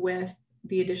instructors with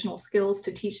the additional skills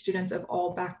to teach students of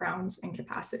all backgrounds and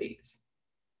capacities.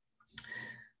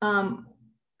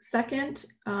 Second,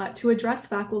 to address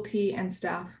faculty and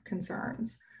staff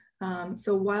concerns.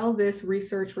 So while this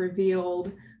research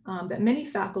revealed that many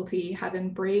faculty have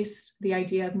embraced the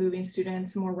idea of moving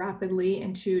students more rapidly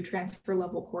into transfer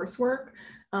level coursework,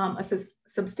 a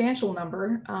substantial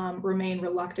number remain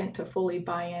reluctant to fully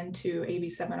buy into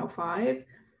AB 705.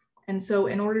 And so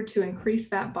in order to increase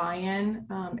that buy-in,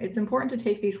 it's important to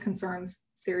take these concerns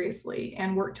seriously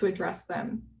and work to address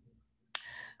them.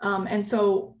 And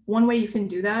so one way you can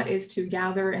do that is to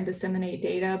gather and disseminate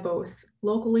data both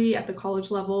locally at the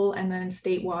college level and then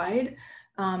statewide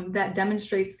that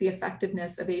demonstrates the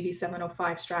effectiveness of AB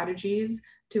 705 strategies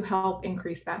to help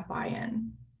increase that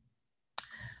buy-in.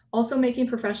 Also making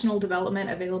professional development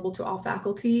available to all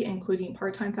faculty, including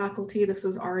part-time faculty. This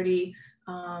was already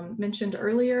mentioned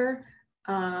earlier,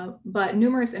 but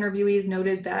numerous interviewees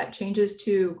noted that changes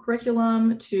to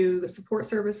curriculum, to the support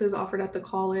services offered at the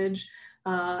college,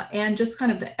 and just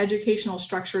kind of the educational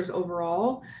structures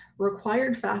overall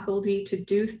required faculty to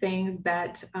do things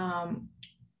that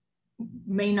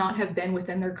may not have been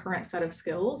within their current set of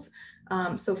skills.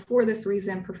 So for this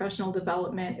reason, professional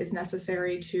development is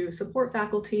necessary to support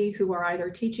faculty who are either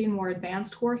teaching more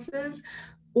advanced courses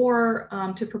or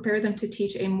to prepare them to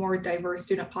teach a more diverse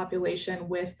student population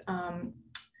with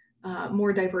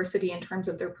more diversity in terms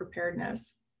of their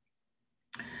preparedness.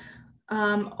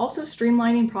 Also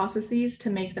streamlining processes to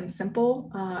make them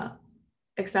simple,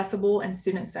 accessible, and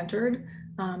student-centered.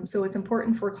 So it's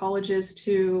important for colleges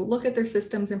to look at their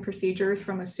systems and procedures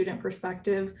from a student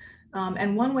perspective.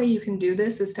 And one way you can do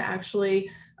this is to actually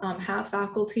have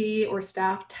faculty or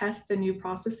staff test the new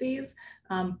processes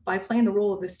by playing the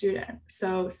role of the student.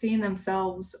 So seeing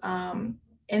themselves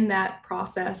in that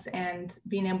process and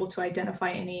being able to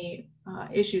identify any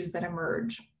issues that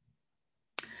emerge.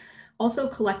 Also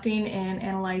collecting and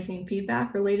analyzing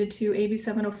feedback related to AB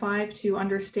 705 to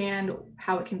understand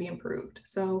how it can be improved.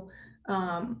 So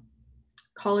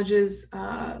colleges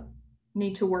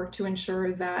need to work to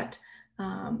ensure that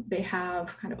they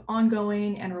have kind of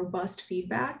ongoing and robust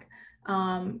feedback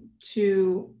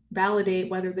to validate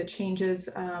whether the changes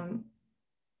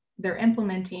they're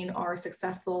implementing are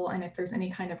successful and if there's any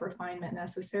kind of refinement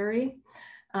necessary.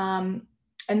 And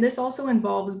this also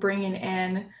involves bringing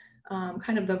in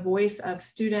kind of the voice of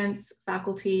students,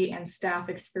 faculty, and staff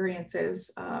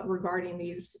experiences regarding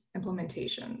these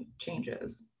implementation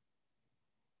changes.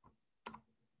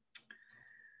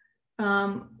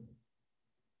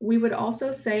 We would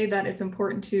also say that it's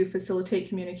important to facilitate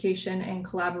communication and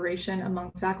collaboration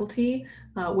among faculty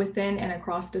within and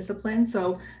across disciplines.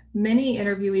 So many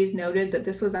interviewees noted that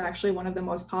this was actually one of the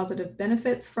most positive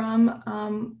benefits from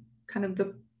kind of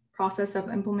the process of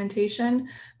implementation,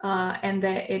 and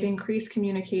that it increased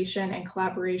communication and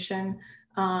collaboration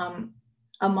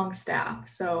among staff.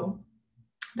 So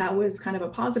that was kind of a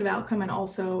positive outcome and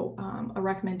also a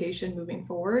recommendation moving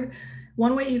forward.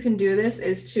 One way you can do this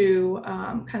is to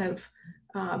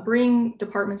bring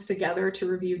departments together to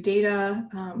review data,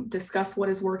 discuss what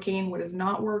is working, what is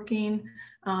not working,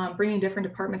 bringing different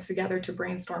departments together to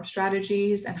brainstorm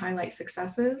strategies and highlight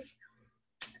successes.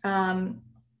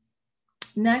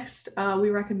 Next, we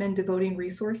recommend devoting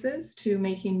resources to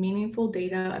making meaningful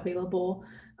data available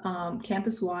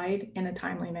campus-wide in a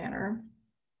timely manner.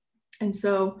 And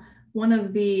so one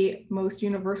of the most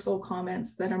universal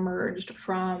comments that emerged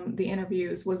from the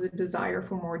interviews was a desire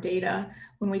for more data.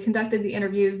 When we conducted the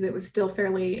interviews, it was still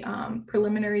fairly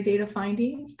preliminary data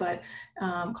findings, but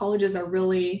colleges are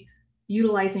really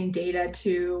utilizing data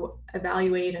to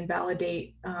evaluate and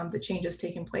validate the changes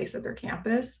taking place at their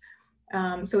campus.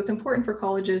 So it's important for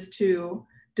colleges to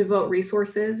devote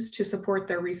resources to support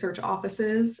their research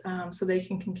offices so they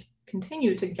can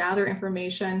continue to gather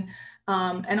information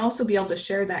and also be able to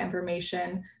share that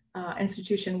information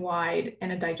institution-wide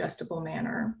in a digestible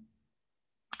manner.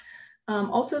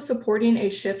 Also supporting a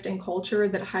shift in culture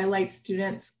that highlights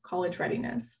students' college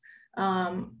readiness.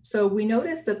 So we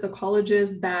noticed that the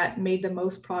colleges that made the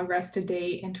most progress to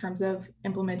date in terms of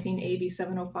implementing AB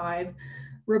 705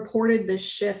 reported this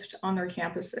shift on their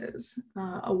campuses,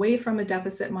 away from a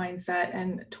deficit mindset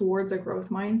and towards a growth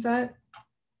mindset.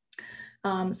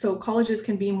 So colleges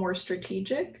can be more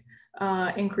strategic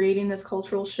in creating this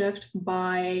cultural shift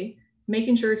by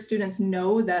making sure students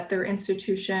know that their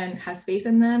institution has faith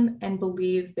in them and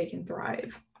believes they can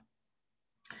thrive.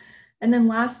 And then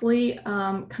lastly,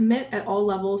 commit at all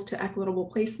levels to equitable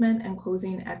placement and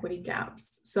closing equity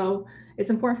gaps. So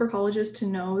it's important for colleges to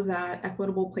know that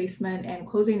equitable placement and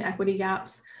closing equity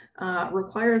gaps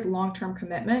requires long-term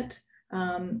commitment,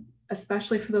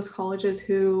 especially for those colleges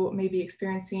who may be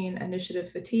experiencing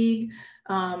initiative fatigue.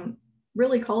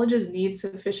 Really, colleges need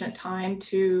sufficient time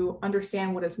to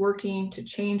understand what is working, to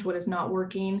change what is not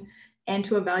working, and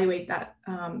to evaluate that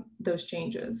those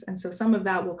changes. And so some of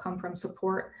that will come from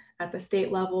support at the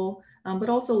state level, but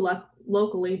also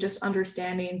locally, just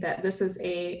understanding that this is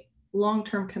a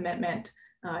long-term commitment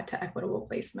to equitable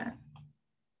placement.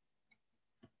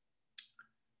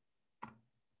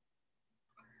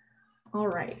 All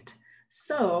right,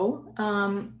 so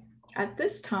at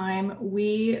this time,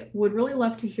 we would really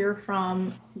love to hear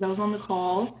from those on the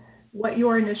call what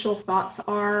your initial thoughts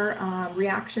are,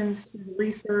 reactions to the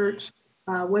research.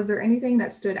 Was there anything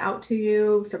that stood out to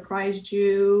you, surprised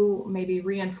you, maybe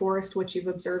reinforced what you've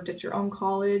observed at your own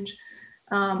college?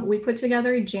 We put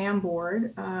together a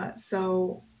Jamboard,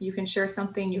 so you can share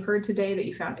something you heard today that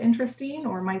you found interesting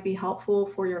or might be helpful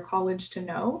for your college to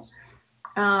know.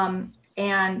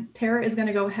 And Tara is going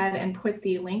to go ahead and put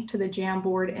the link to the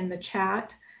Jamboard in the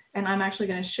chat. And I'm actually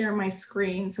going to share my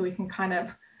screen so we can kind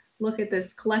of look at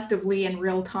this collectively in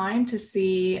real time to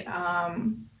see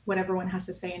what everyone has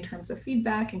to say in terms of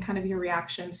feedback and kind of your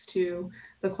reactions to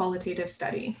the qualitative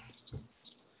study.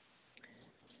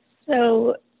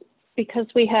 So because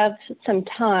we have some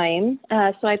time,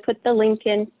 so I put the link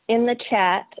in the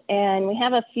chat, and we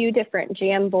have a few different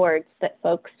Jamboards that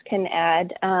folks can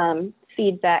add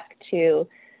feedback to.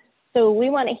 So we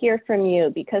want to hear from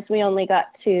you because we only got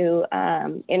to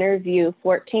interview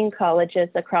 14 colleges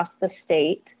across the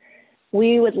state.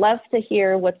 We would love to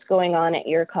hear what's going on at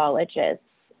your colleges.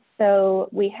 So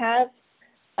we have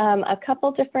a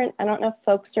couple different, I don't know if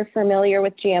folks are familiar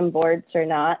with Jamboards or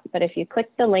not, but if you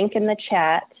click the link in the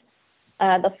chat,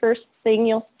 the first thing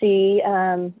you'll see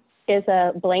is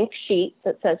a blank sheet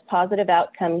that says positive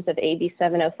outcomes of AB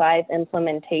 705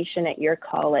 implementation at your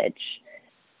college.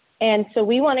 And so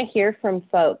we want to hear from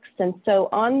folks. And so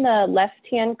on the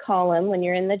left-hand column, when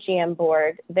you're in the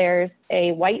Jamboard, there's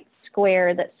a white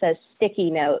square that says sticky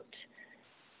note.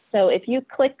 So if you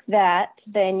click that,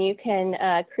 then you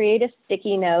can create a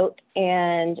sticky note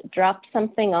and drop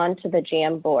something onto the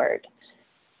Jamboard.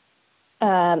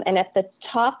 And at the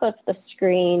top of the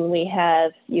screen, we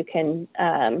have, you can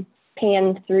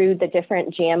pan through the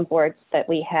different Jamboards that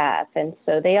we have. And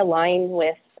so they align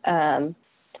with 5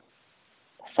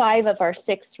 of our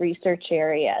 6 research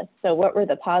areas. So what were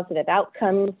the positive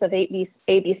outcomes of AB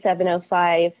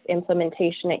 705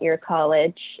 implementation at your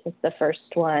college is the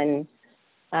first one.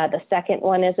 The second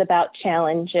one is about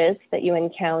challenges that you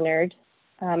encountered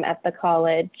at the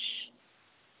college.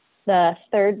 The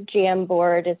third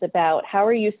Jamboard is about how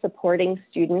are you supporting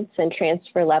students in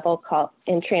transfer level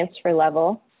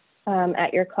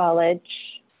at your college?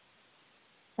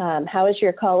 How is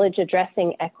your college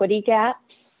addressing equity gaps?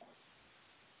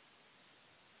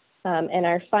 And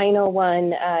our final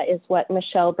one is what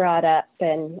Michelle brought up,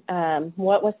 and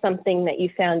what was something that you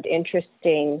found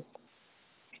interesting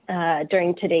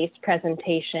during today's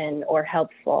presentation or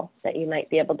helpful that you might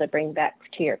be able to bring back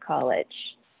to your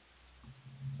college?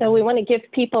 So we want to give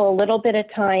people a little bit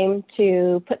of time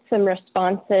to put some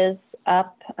responses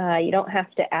up. You don't have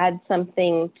to add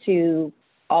something to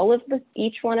all of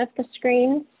each one of the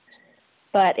screens,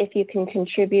 but if you can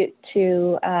contribute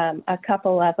to a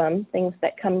couple of them, things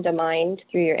that come to mind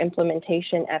through your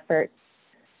implementation efforts,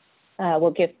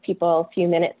 we'll give people a few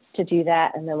minutes to do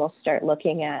that, and then we'll start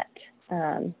looking at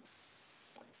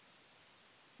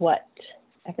what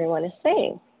everyone is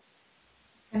saying.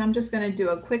 And I'm just going to do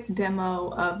a quick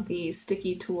demo of the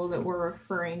sticky tool that we're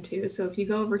referring to. So if you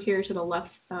go over here to the left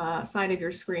side of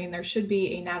your screen, there should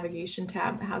be a navigation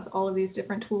tab that has all of these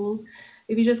different tools.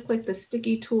 If you just click the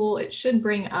sticky tool, it should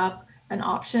bring up an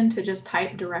option to just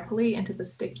type directly into the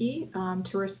sticky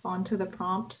to respond to the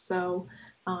prompt. So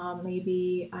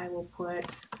maybe I will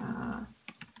put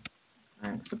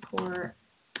current support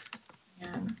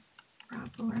and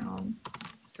wraparound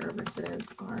services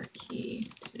are key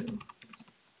to.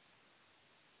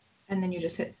 And then you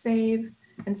just hit save.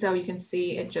 And so you can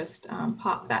see it just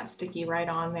popped that sticky right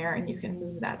on there, and you can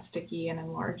move that sticky and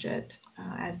enlarge it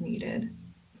as needed.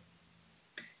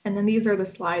 And then these are the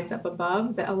slides up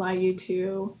above that allow you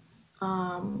to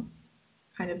kind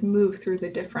of move through the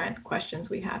different questions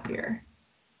we have here.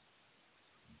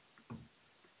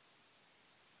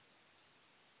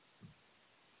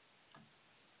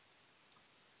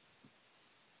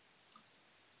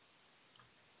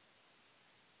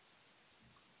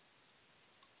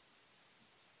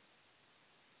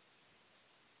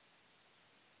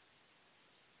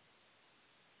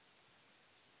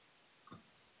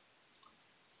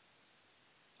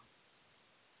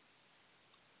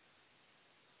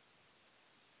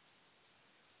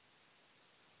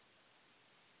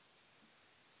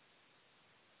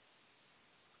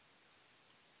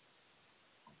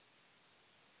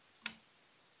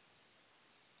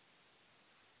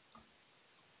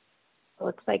 It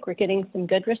looks like we're getting some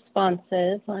good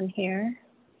responses on here.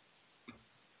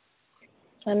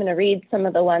 So I'm going to read some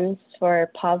of the ones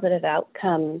for positive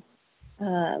outcomes.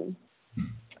 So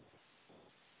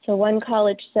one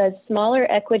college says, smaller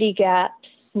equity gaps,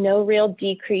 no real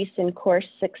decrease in course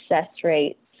success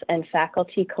rates, and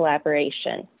faculty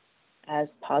collaboration as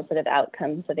positive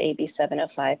outcomes of AB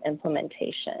 705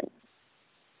 implementation.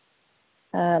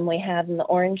 We have in the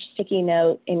orange sticky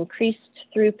note, increased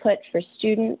throughput for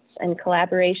students and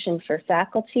collaboration for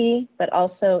faculty, but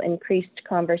also increased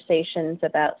conversations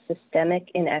about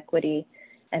systemic inequity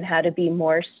and how to be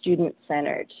more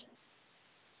student-centered.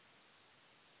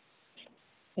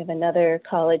 We have another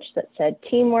college that said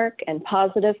teamwork and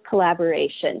positive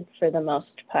collaboration for the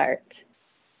most part.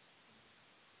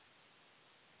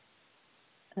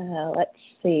 Let's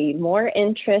see, more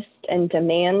interest and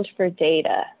demand for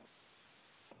data.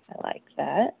 I like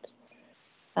that.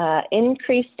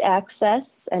 Increased access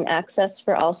and access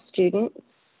for all students.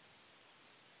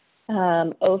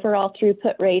 Overall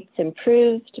throughput rates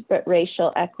improved, but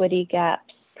racial equity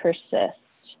gaps persist.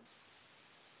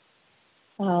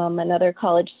 Another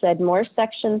college said more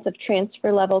sections of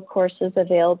transfer level courses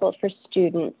available for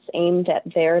students aimed at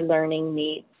their learning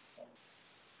needs.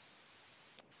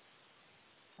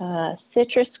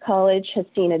 Citrus College has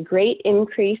seen a great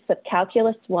increase of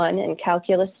Calculus 1 and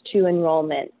Calculus 2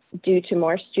 enrollment due to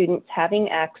more students having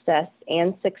access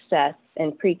and success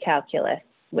in pre-calculus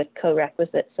with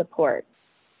co-requisite support.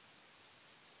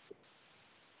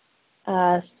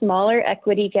 Smaller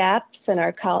equity gaps, and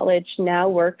our college now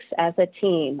works as a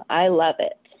team. I love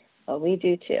it. Well, we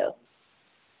do too.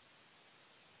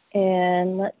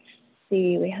 And let's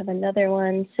see, we have another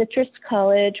one. Citrus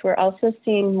College, we're also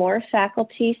seeing more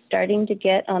faculty starting to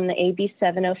get on the AB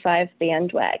 705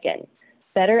 bandwagon,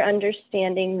 better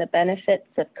understanding the benefits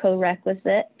of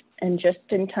co-requisite and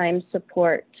just-in-time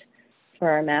support for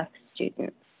our math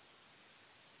students.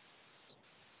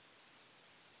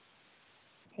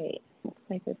 Great, looks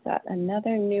like we've got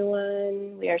another new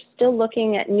one. We are still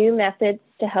looking at new methods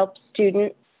to help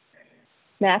students.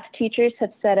 Math teachers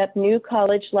have set up new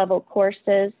college level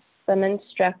courses. Some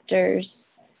instructors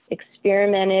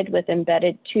experimented with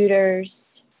embedded tutors.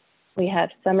 We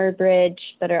have Summer Bridge,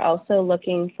 but are also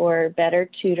looking for better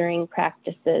tutoring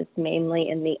practices, mainly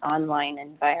in the online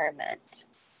environment.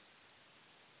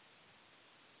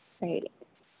 Great.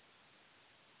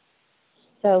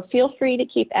 So feel free to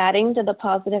keep adding to the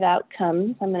positive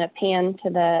outcomes. I'm going to pan to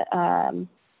the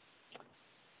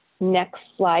next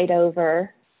slide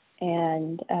over.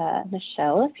 And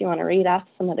Michelle, if you want to read off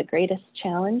some of the greatest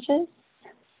challenges.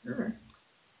 Sure.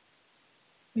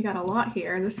 We got a lot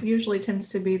here. This usually tends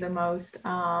to be the most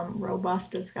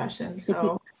robust discussion.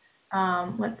 So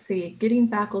let's see, getting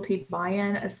faculty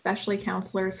buy-in, especially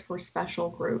counselors for special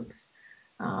groups.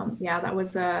 Yeah, that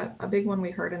was a big one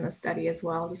we heard in the study as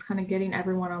well, just kind of getting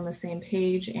everyone on the same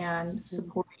page and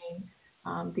supporting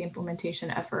the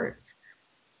implementation efforts.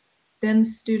 STEM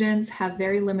students have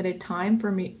very limited time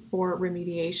for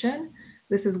remediation.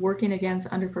 This is working against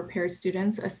underprepared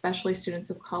students, especially students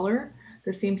of color.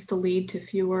 This seems to lead to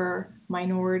fewer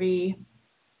minority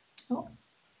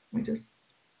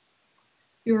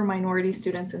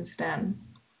students in STEM.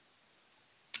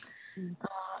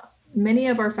 Many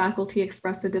of our faculty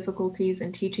express the difficulties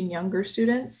in teaching younger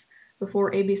students.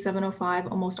 Before AB 705,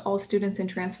 almost all students in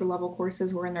transfer level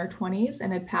courses were in their 20s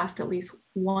and had passed at least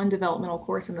one developmental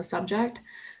course in the subject.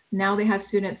 Now they have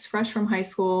students fresh from high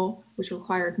school, which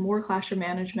required more classroom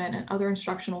management and other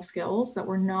instructional skills that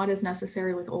were not as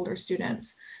necessary with older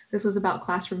students. This was about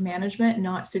classroom management,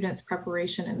 not students'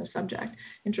 preparation in the subject.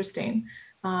 Interesting.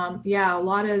 Yeah, a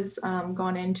lot has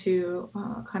gone into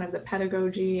kind of the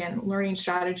pedagogy and learning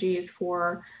strategies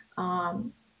for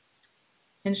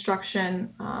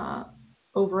instruction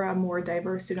over a more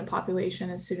diverse student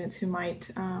population and students who might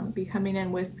be coming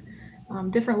in with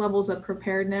different levels of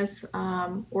preparedness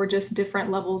or just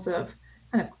different levels of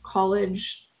kind of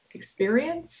college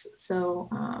experience. So,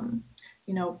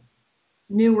 you know,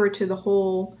 newer to the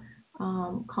whole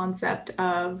concept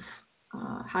of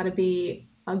how to be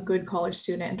a good college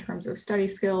student in terms of study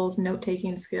skills,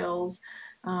 note-taking skills,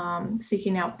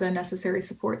 seeking out the necessary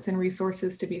supports and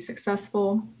resources to be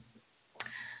successful.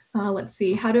 Let's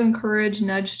see, how to encourage,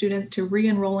 nudge students to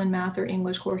re-enroll in math or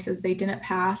English courses they didn't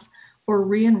pass or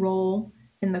re-enroll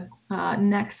in the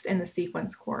next in the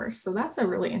sequence course. So that's a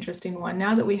really interesting one.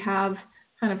 Now that we have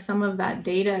kind of some of that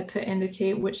data to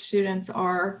indicate which students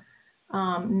are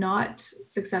not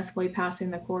successfully passing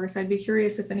the course, I'd be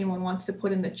curious if anyone wants to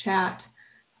put in the chat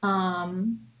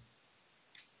some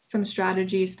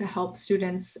strategies to help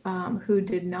students who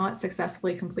did not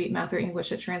successfully complete math or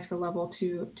English at transfer level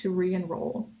to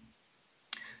re-enroll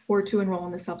or to enroll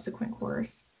in the subsequent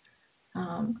course.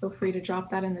 Feel free to drop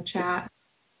that in the chat.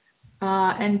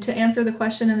 And to answer the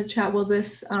question in the chat, will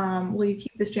you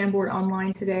keep this Jamboard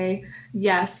online today?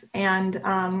 Yes, and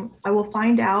I will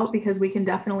find out because we can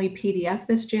definitely PDF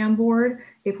this Jamboard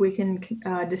if we can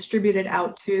distribute it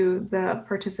out to the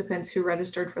participants who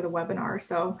registered for the webinar.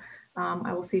 So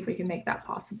I will see if we can make that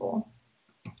possible.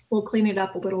 We'll clean it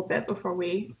up a little bit before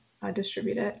we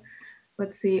distribute it.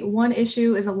 Let's see, one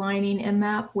issue is aligning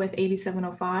MMAP with AB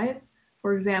 705.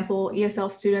 For example,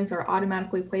 ESL students are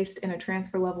automatically placed in a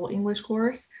transfer level English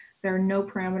course. There are no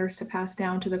parameters to pass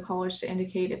down to the college to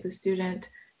indicate if the student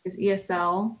is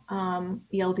ESL,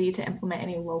 ELD to implement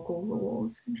any local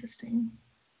rules. Interesting.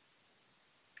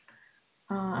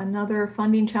 Another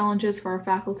funding challenges for our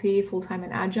faculty, full-time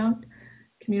and adjunct.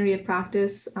 Community of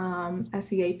practice,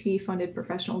 SEAP funded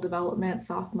professional development,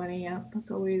 soft money. Yeah, that's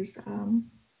always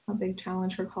a big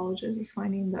challenge for colleges is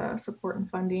finding the support and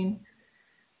funding.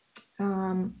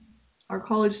 Our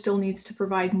college still needs to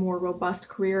provide more robust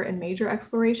career and major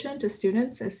exploration to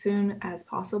students as soon as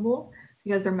possible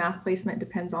because their math placement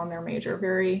depends on their major.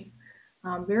 Very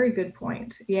good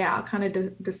point. Yeah, kind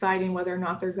of deciding whether or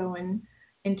not they're going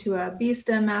into a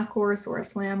BSTEM math course or a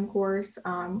SLAM course.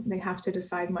 They have to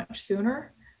decide much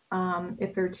sooner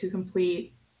if they're to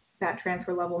complete that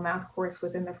transfer level math course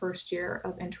within the first year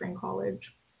of entering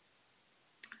college.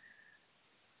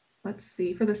 Let's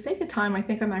see, for the sake of time, I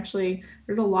think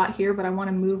there's a lot here, but I want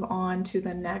to move on to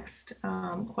the next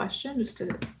question just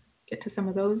to get to some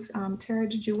of those. Tara,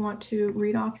 did you want to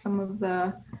read off some of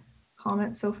the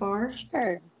comments so far?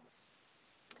 Sure.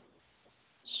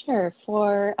 Sure.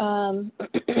 For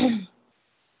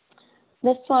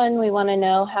this one, we want to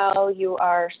know how you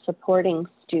are supporting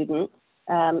students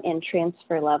in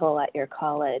transfer level at your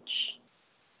college.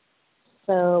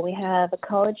 So we have a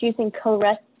college using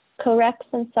co-recs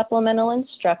and supplemental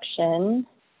instruction.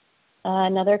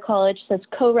 Another college says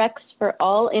co-recs for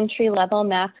all entry-level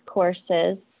math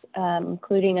courses,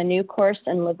 including a new course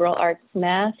in liberal arts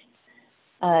math.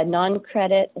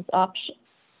 Non-credit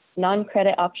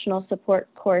optional support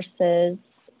courses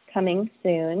coming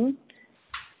soon.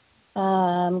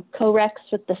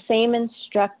 Co-recs with the same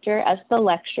instructor as the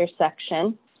lecture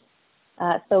section.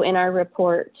 So in our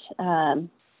report,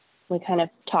 we kind of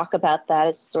talk about that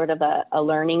as sort of a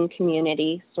learning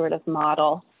community sort of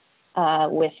model.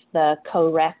 with the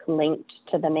co-rec linked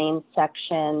to the main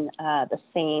section, the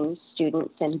same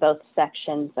students in both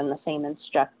sections and the same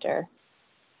instructor.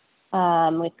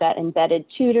 We've got embedded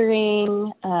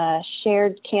tutoring,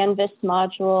 shared Canvas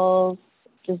modules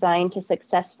designed to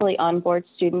successfully onboard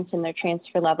students in their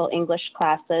transfer level English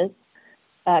classes,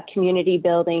 community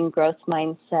building, growth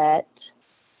mindset.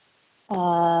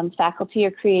 Faculty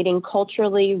are creating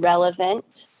culturally relevant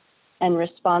and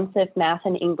responsive math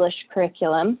and English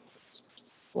curriculum.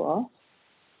 Cool.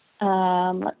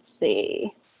 Let's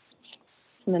see.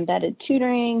 Some embedded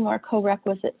tutoring, more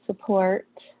co-requisite support.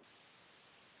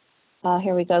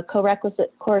 Here we go,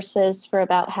 co-requisite courses for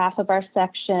about half of our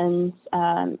sections.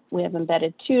 We have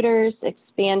embedded tutors,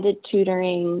 expanded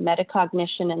tutoring,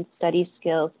 metacognition, and study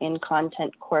skills in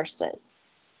content courses.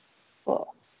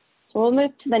 Cool. So we'll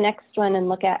move to the next one and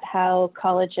look at how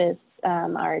colleges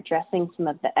are addressing some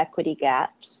of the equity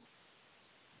gaps.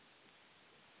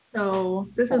 So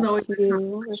this is always a tough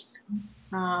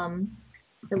question.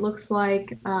 It looks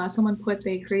like someone put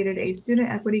they created a student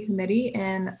equity committee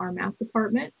in our math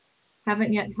department.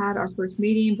 Haven't yet had our first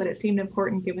meeting, but it seemed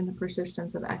important given the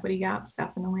persistence of equity gaps,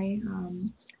 definitely.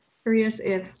 Curious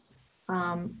if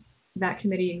that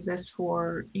committee exists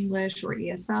for English or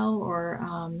ESL, or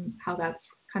how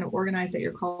that's kind of organized at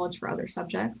your college for other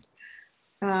subjects.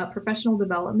 Professional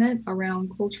development around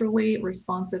culturally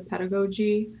responsive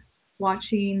pedagogy,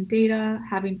 watching data,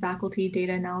 having faculty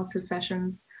data analysis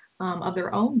sessions of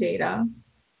their own data,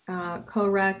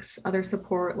 co-recs, other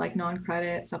support like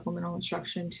non-credit, supplemental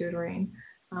instruction, tutoring.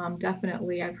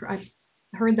 Definitely, I've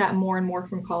heard that more and more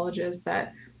from colleges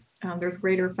that there's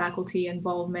greater faculty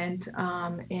involvement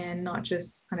in not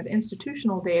just kind of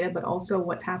institutional data, but also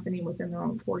what's happening within their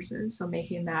own courses. So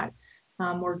making that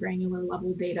more granular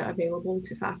level data available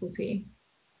to faculty.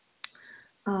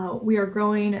 We are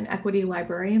growing an equity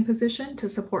librarian position to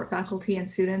support faculty and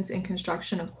students in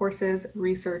construction of courses,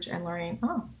 research, and learning.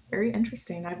 Oh, very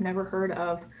interesting. I've never heard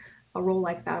of a role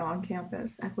like that on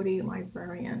campus, equity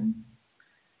librarian.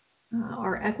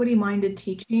 Our equity-minded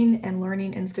teaching and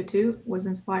learning institute was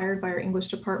inspired by our English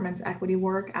department's equity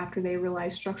work after they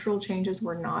realized structural changes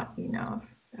were not enough,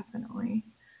 definitely.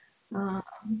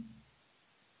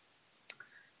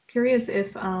 Curious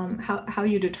if how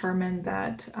you determined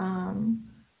that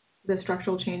the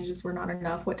structural changes were not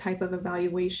enough. What type of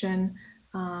evaluation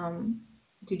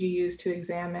did you use to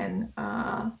examine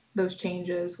those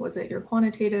changes? Was it your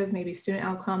quantitative, maybe student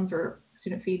outcomes or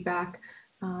student feedback?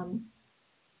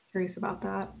 Curious about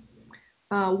that.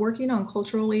 Working on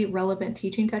culturally relevant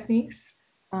teaching techniques,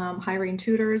 hiring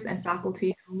tutors and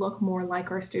faculty who look more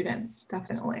like our students,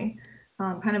 definitely.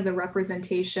 Kind of the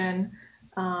representation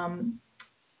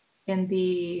in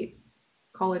the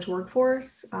college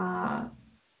workforce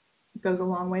goes a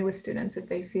long way with students if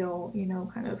they feel, you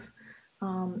know, kind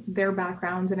of their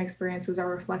backgrounds and experiences are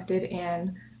reflected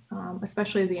in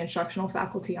especially the instructional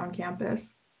faculty on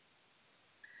campus.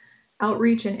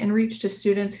 Outreach and inreach to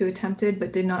students who attempted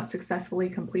but did not successfully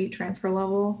complete transfer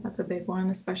level. That's a big one,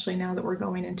 especially now that we're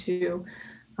going into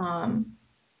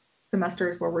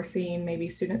semesters where we're seeing maybe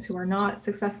students who are not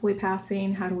successfully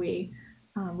passing. How do we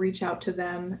reach out to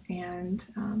them and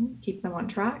keep them on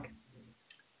track?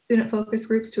 Student focus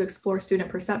groups to explore student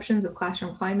perceptions of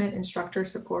classroom climate, instructor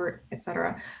support,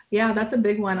 etc. Yeah, that's a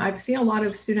big one. I've seen a lot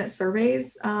of student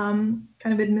surveys kind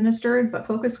of administered, but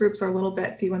focus groups are a little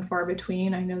bit few and far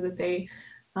between. I know that they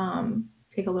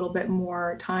take a little bit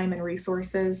more time and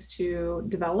resources to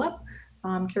develop.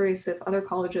 I'm curious if other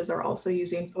colleges are also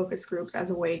using focus groups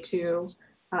as a way to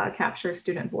capture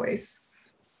student voice.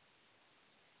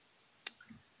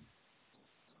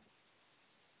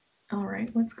 All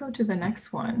right, let's go to the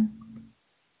next one.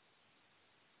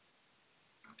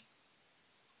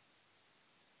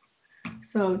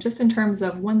 So just in terms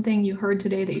of one thing you heard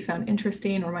today that you found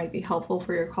interesting or might be helpful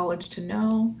for your college to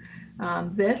know,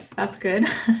 that's good.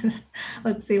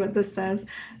 Let's see what this says.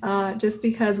 Just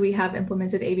because we have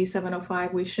implemented AB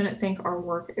 705, we shouldn't think our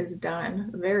work is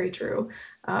done. Very true.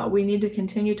 We need to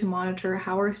continue to monitor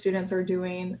how our students are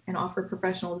doing and offer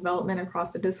professional development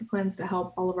across the disciplines to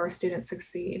help all of our students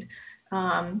succeed.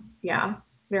 Yeah,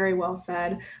 very well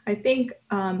said. I think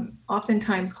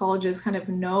oftentimes colleges kind of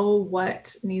know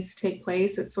what needs to take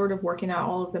place. It's sort of working out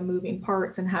all of the moving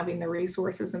parts and having the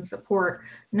resources and support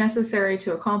necessary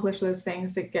to accomplish those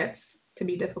things that gets to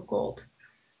be difficult.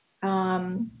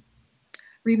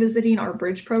 Revisiting our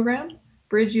Bridge program.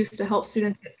 Bridge used to help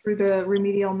students get through the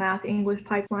remedial math English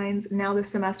pipelines. Now the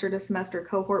semester to semester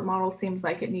cohort model seems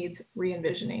like it needs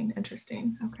re-envisioning.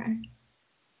 Interesting, okay.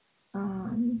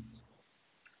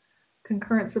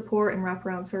 Concurrent support and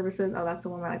wraparound services. Oh, that's the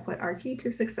one that I put, our key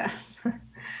to success.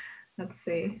 let's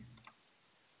see.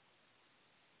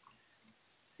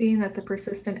 Seeing that the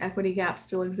persistent equity gaps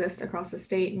still exist across the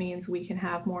state means we can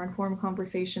have more informed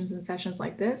conversations and sessions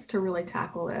like this to really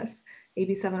tackle this.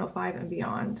 AB 705 and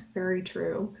beyond, very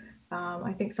true.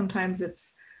 I think sometimes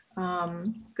it's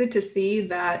good to see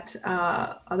that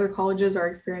other colleges are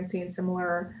experiencing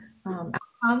similar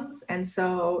outcomes. And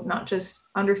so not just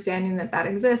understanding that that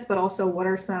exists, but also what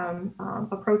are some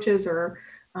approaches or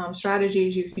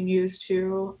strategies you can use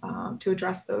to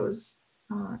address those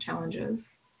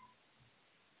challenges.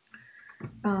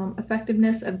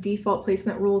 Effectiveness of default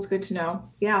placement rules, good to know.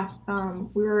 Yeah,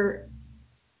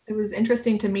 it was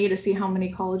interesting to me to see how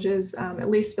many colleges, at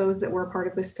least those that were part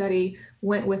of the study,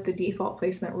 went with the default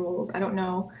placement rules. I don't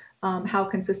know how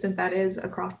consistent that is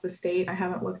across the state. I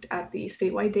haven't looked at the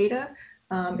statewide data.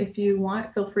 If you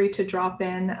want, feel free to drop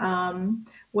in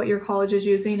what your college is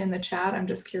using in the chat. I'm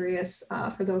just curious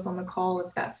for those on the call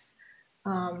if that's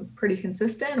pretty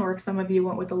consistent, or if some of you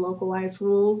went with the localized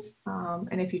rules.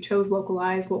 And if you chose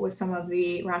localized, what was some of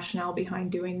the rationale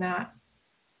behind doing that?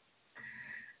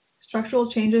 Structural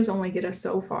changes only get us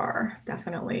so far,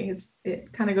 definitely.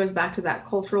 It kind of goes back to that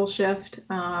cultural shift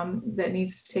that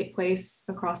needs to take place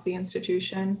across the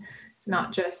institution. It's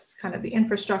not just kind of the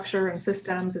infrastructure and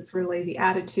systems, it's really the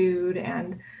attitude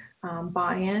and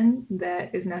buy-in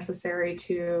that is necessary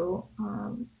to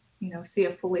see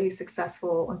a fully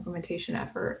successful implementation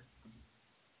effort.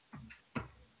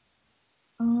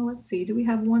 Let's see, do we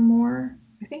have one more?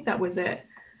 I think that was it.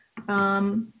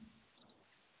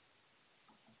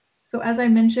 So as I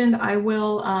mentioned, I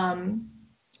will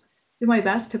do my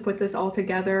best to put this all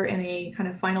together in a kind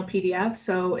of final PDF.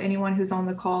 So anyone who's on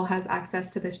the call has access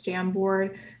to this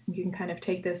Jamboard. You can kind of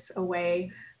take this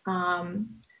away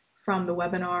from the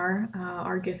webinar,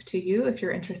 our gift to you, if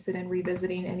you're interested in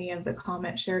revisiting any of the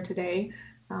comments shared today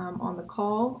on the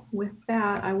call. With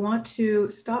that, I want to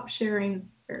stop sharing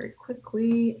very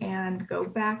quickly and go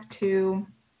back to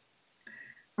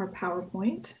our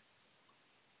PowerPoint.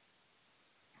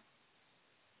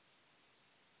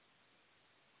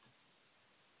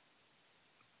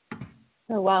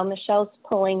 So while Michelle's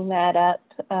pulling that up,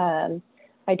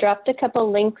 I dropped a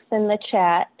couple links in the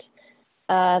chat.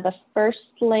 The first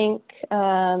link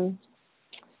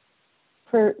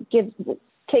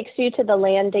takes you to the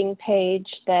landing page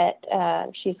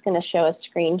that she's going to show a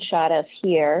screenshot of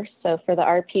here. So for the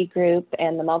RP group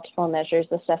and the multiple measures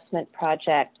assessment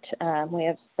project, we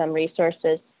have some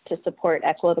resources to support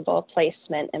equitable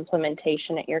placement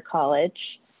implementation at your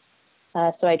college.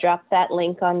 So I dropped that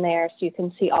link on there so you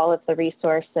can see all of the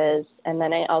resources. And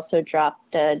then I also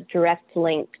dropped a direct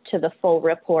link to the full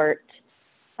report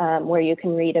where you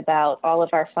can read about all of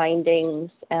our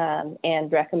findings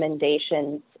and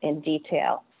recommendations in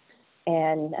detail.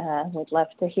 And we'd love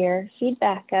to hear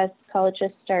feedback as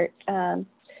colleges start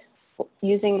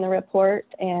using the report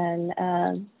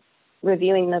and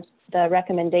reviewing the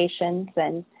recommendations,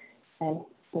 and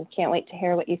we can't wait to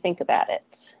hear what you think about it.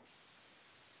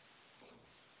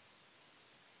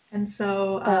 And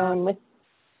so,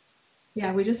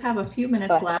 yeah, we just have a few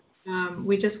minutes left.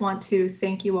 We just want to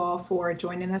thank you all for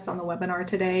joining us on the webinar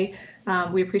today.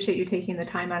 We appreciate you taking the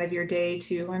time out of your day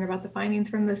to learn about the findings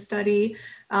from this study.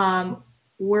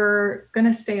 We're going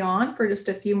to stay on for just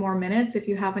a few more minutes. If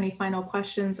you have any final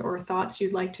questions or thoughts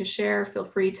you'd like to share, feel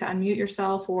free to unmute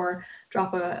yourself or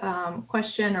drop a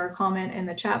question or a comment in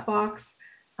the chat box.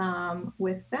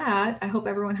 With that, I hope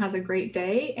everyone has a great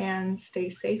day and stay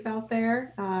safe out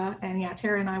there. And yeah,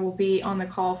 Tara and I will be on the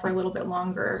call for a little bit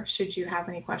longer should you have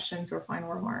any questions or final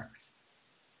remarks.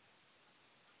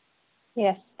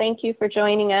 Yes, thank you for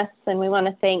joining us. And we want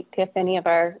to thank, if any of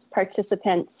our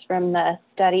participants from the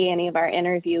study, any of our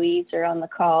interviewees are on the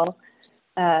call.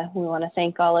 We want to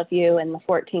thank all of you and the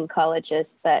 14 colleges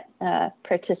that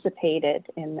participated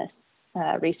in this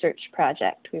research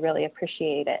project. We really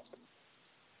appreciate it.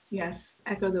 Yes,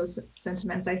 echo those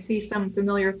sentiments. I see some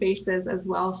familiar faces as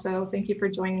well. So thank you for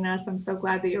joining us. I'm so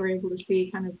glad that you were able to see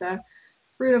kind of the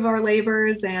fruit of our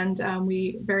labors, and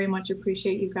we very much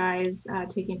appreciate you guys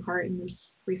taking part in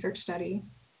this research study.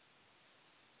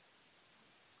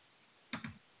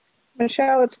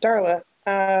 Michelle, it's Darla.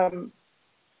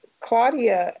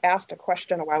 Claudia asked a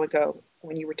question a while ago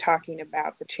when you were talking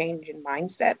about the change in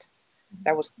mindset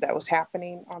that was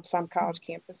happening on some college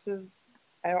campuses.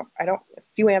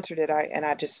 You answered it, and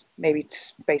I just maybe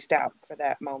spaced out for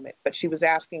that moment, but she was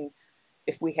asking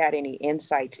if we had any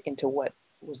insights into what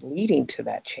was leading to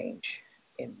that change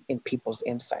in people's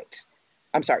insights.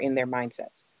 I'm sorry, in their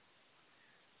mindsets.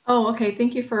 Oh, okay.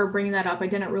 Thank you for bringing that up. I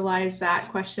didn't realize that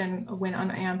question went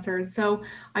unanswered. So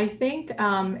I think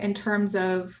in terms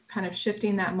of kind of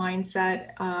shifting that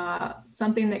mindset,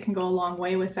 something that can go a long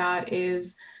way with that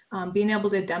is being able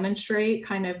to demonstrate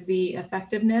kind of the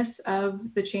effectiveness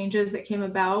of the changes that came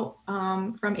about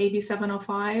from AB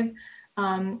 705.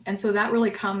 And so that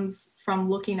really comes from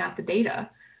looking at the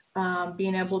data,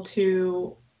 being able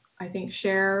to, I think,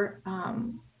 share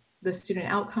the student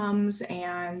outcomes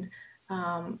and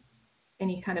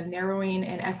any kind of narrowing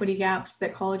and equity gaps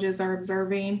that colleges are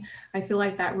observing. I feel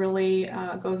like that really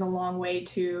goes a long way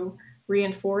to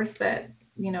reinforce that,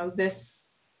 you know, this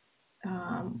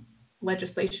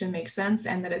legislation makes sense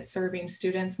and that it's serving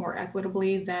students more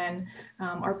equitably than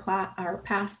our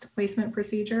past placement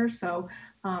procedure. So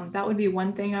that would be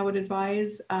one thing I would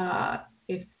advise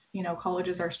if, you know,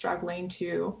 colleges are struggling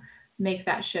to make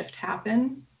that shift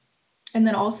happen. And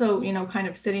then also, you know, kind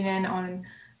of sitting in on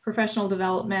professional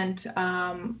development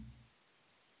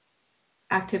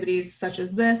activities such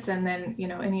as this, and then, you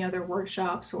know, any other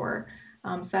workshops or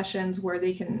sessions where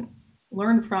they can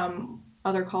learn from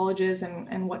other colleges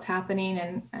and what's happening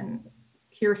and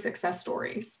hear success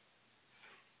stories.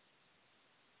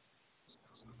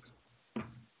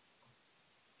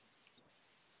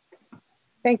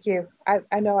 Thank you.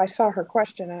 I know I saw her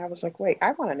question and I was like, wait,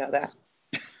 I want to know that.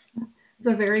 It's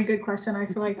a very good question. I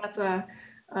feel like that's a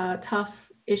tough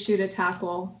issue to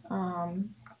tackle.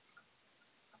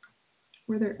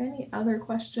 Were there any other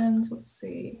questions? Let's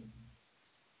see.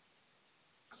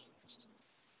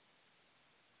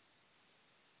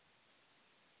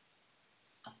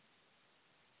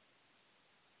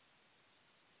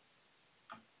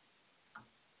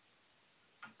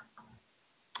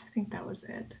 I think that was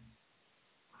it.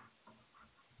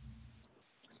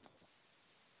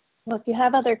 Well, if you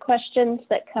have other questions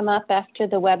that come up after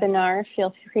the webinar,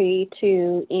 feel free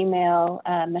to email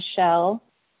Michelle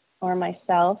or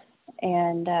myself,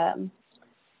 and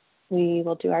we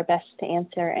will do our best to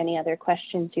answer any other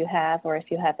questions you have, or if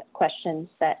you have questions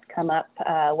that come up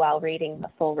while reading the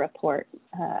full report,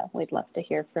 we'd love to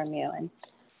hear from you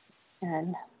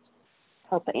and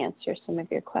help answer some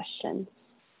of your questions.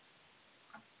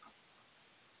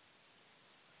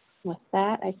 With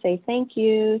that, I say thank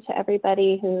you to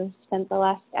everybody who spent the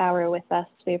last hour with us.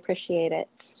 We appreciate it.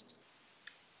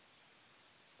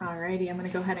 All righty, I'm going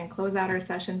to go ahead and close out our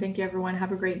session. Thank you, everyone.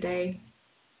 Have a great day.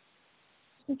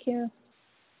 Thank you.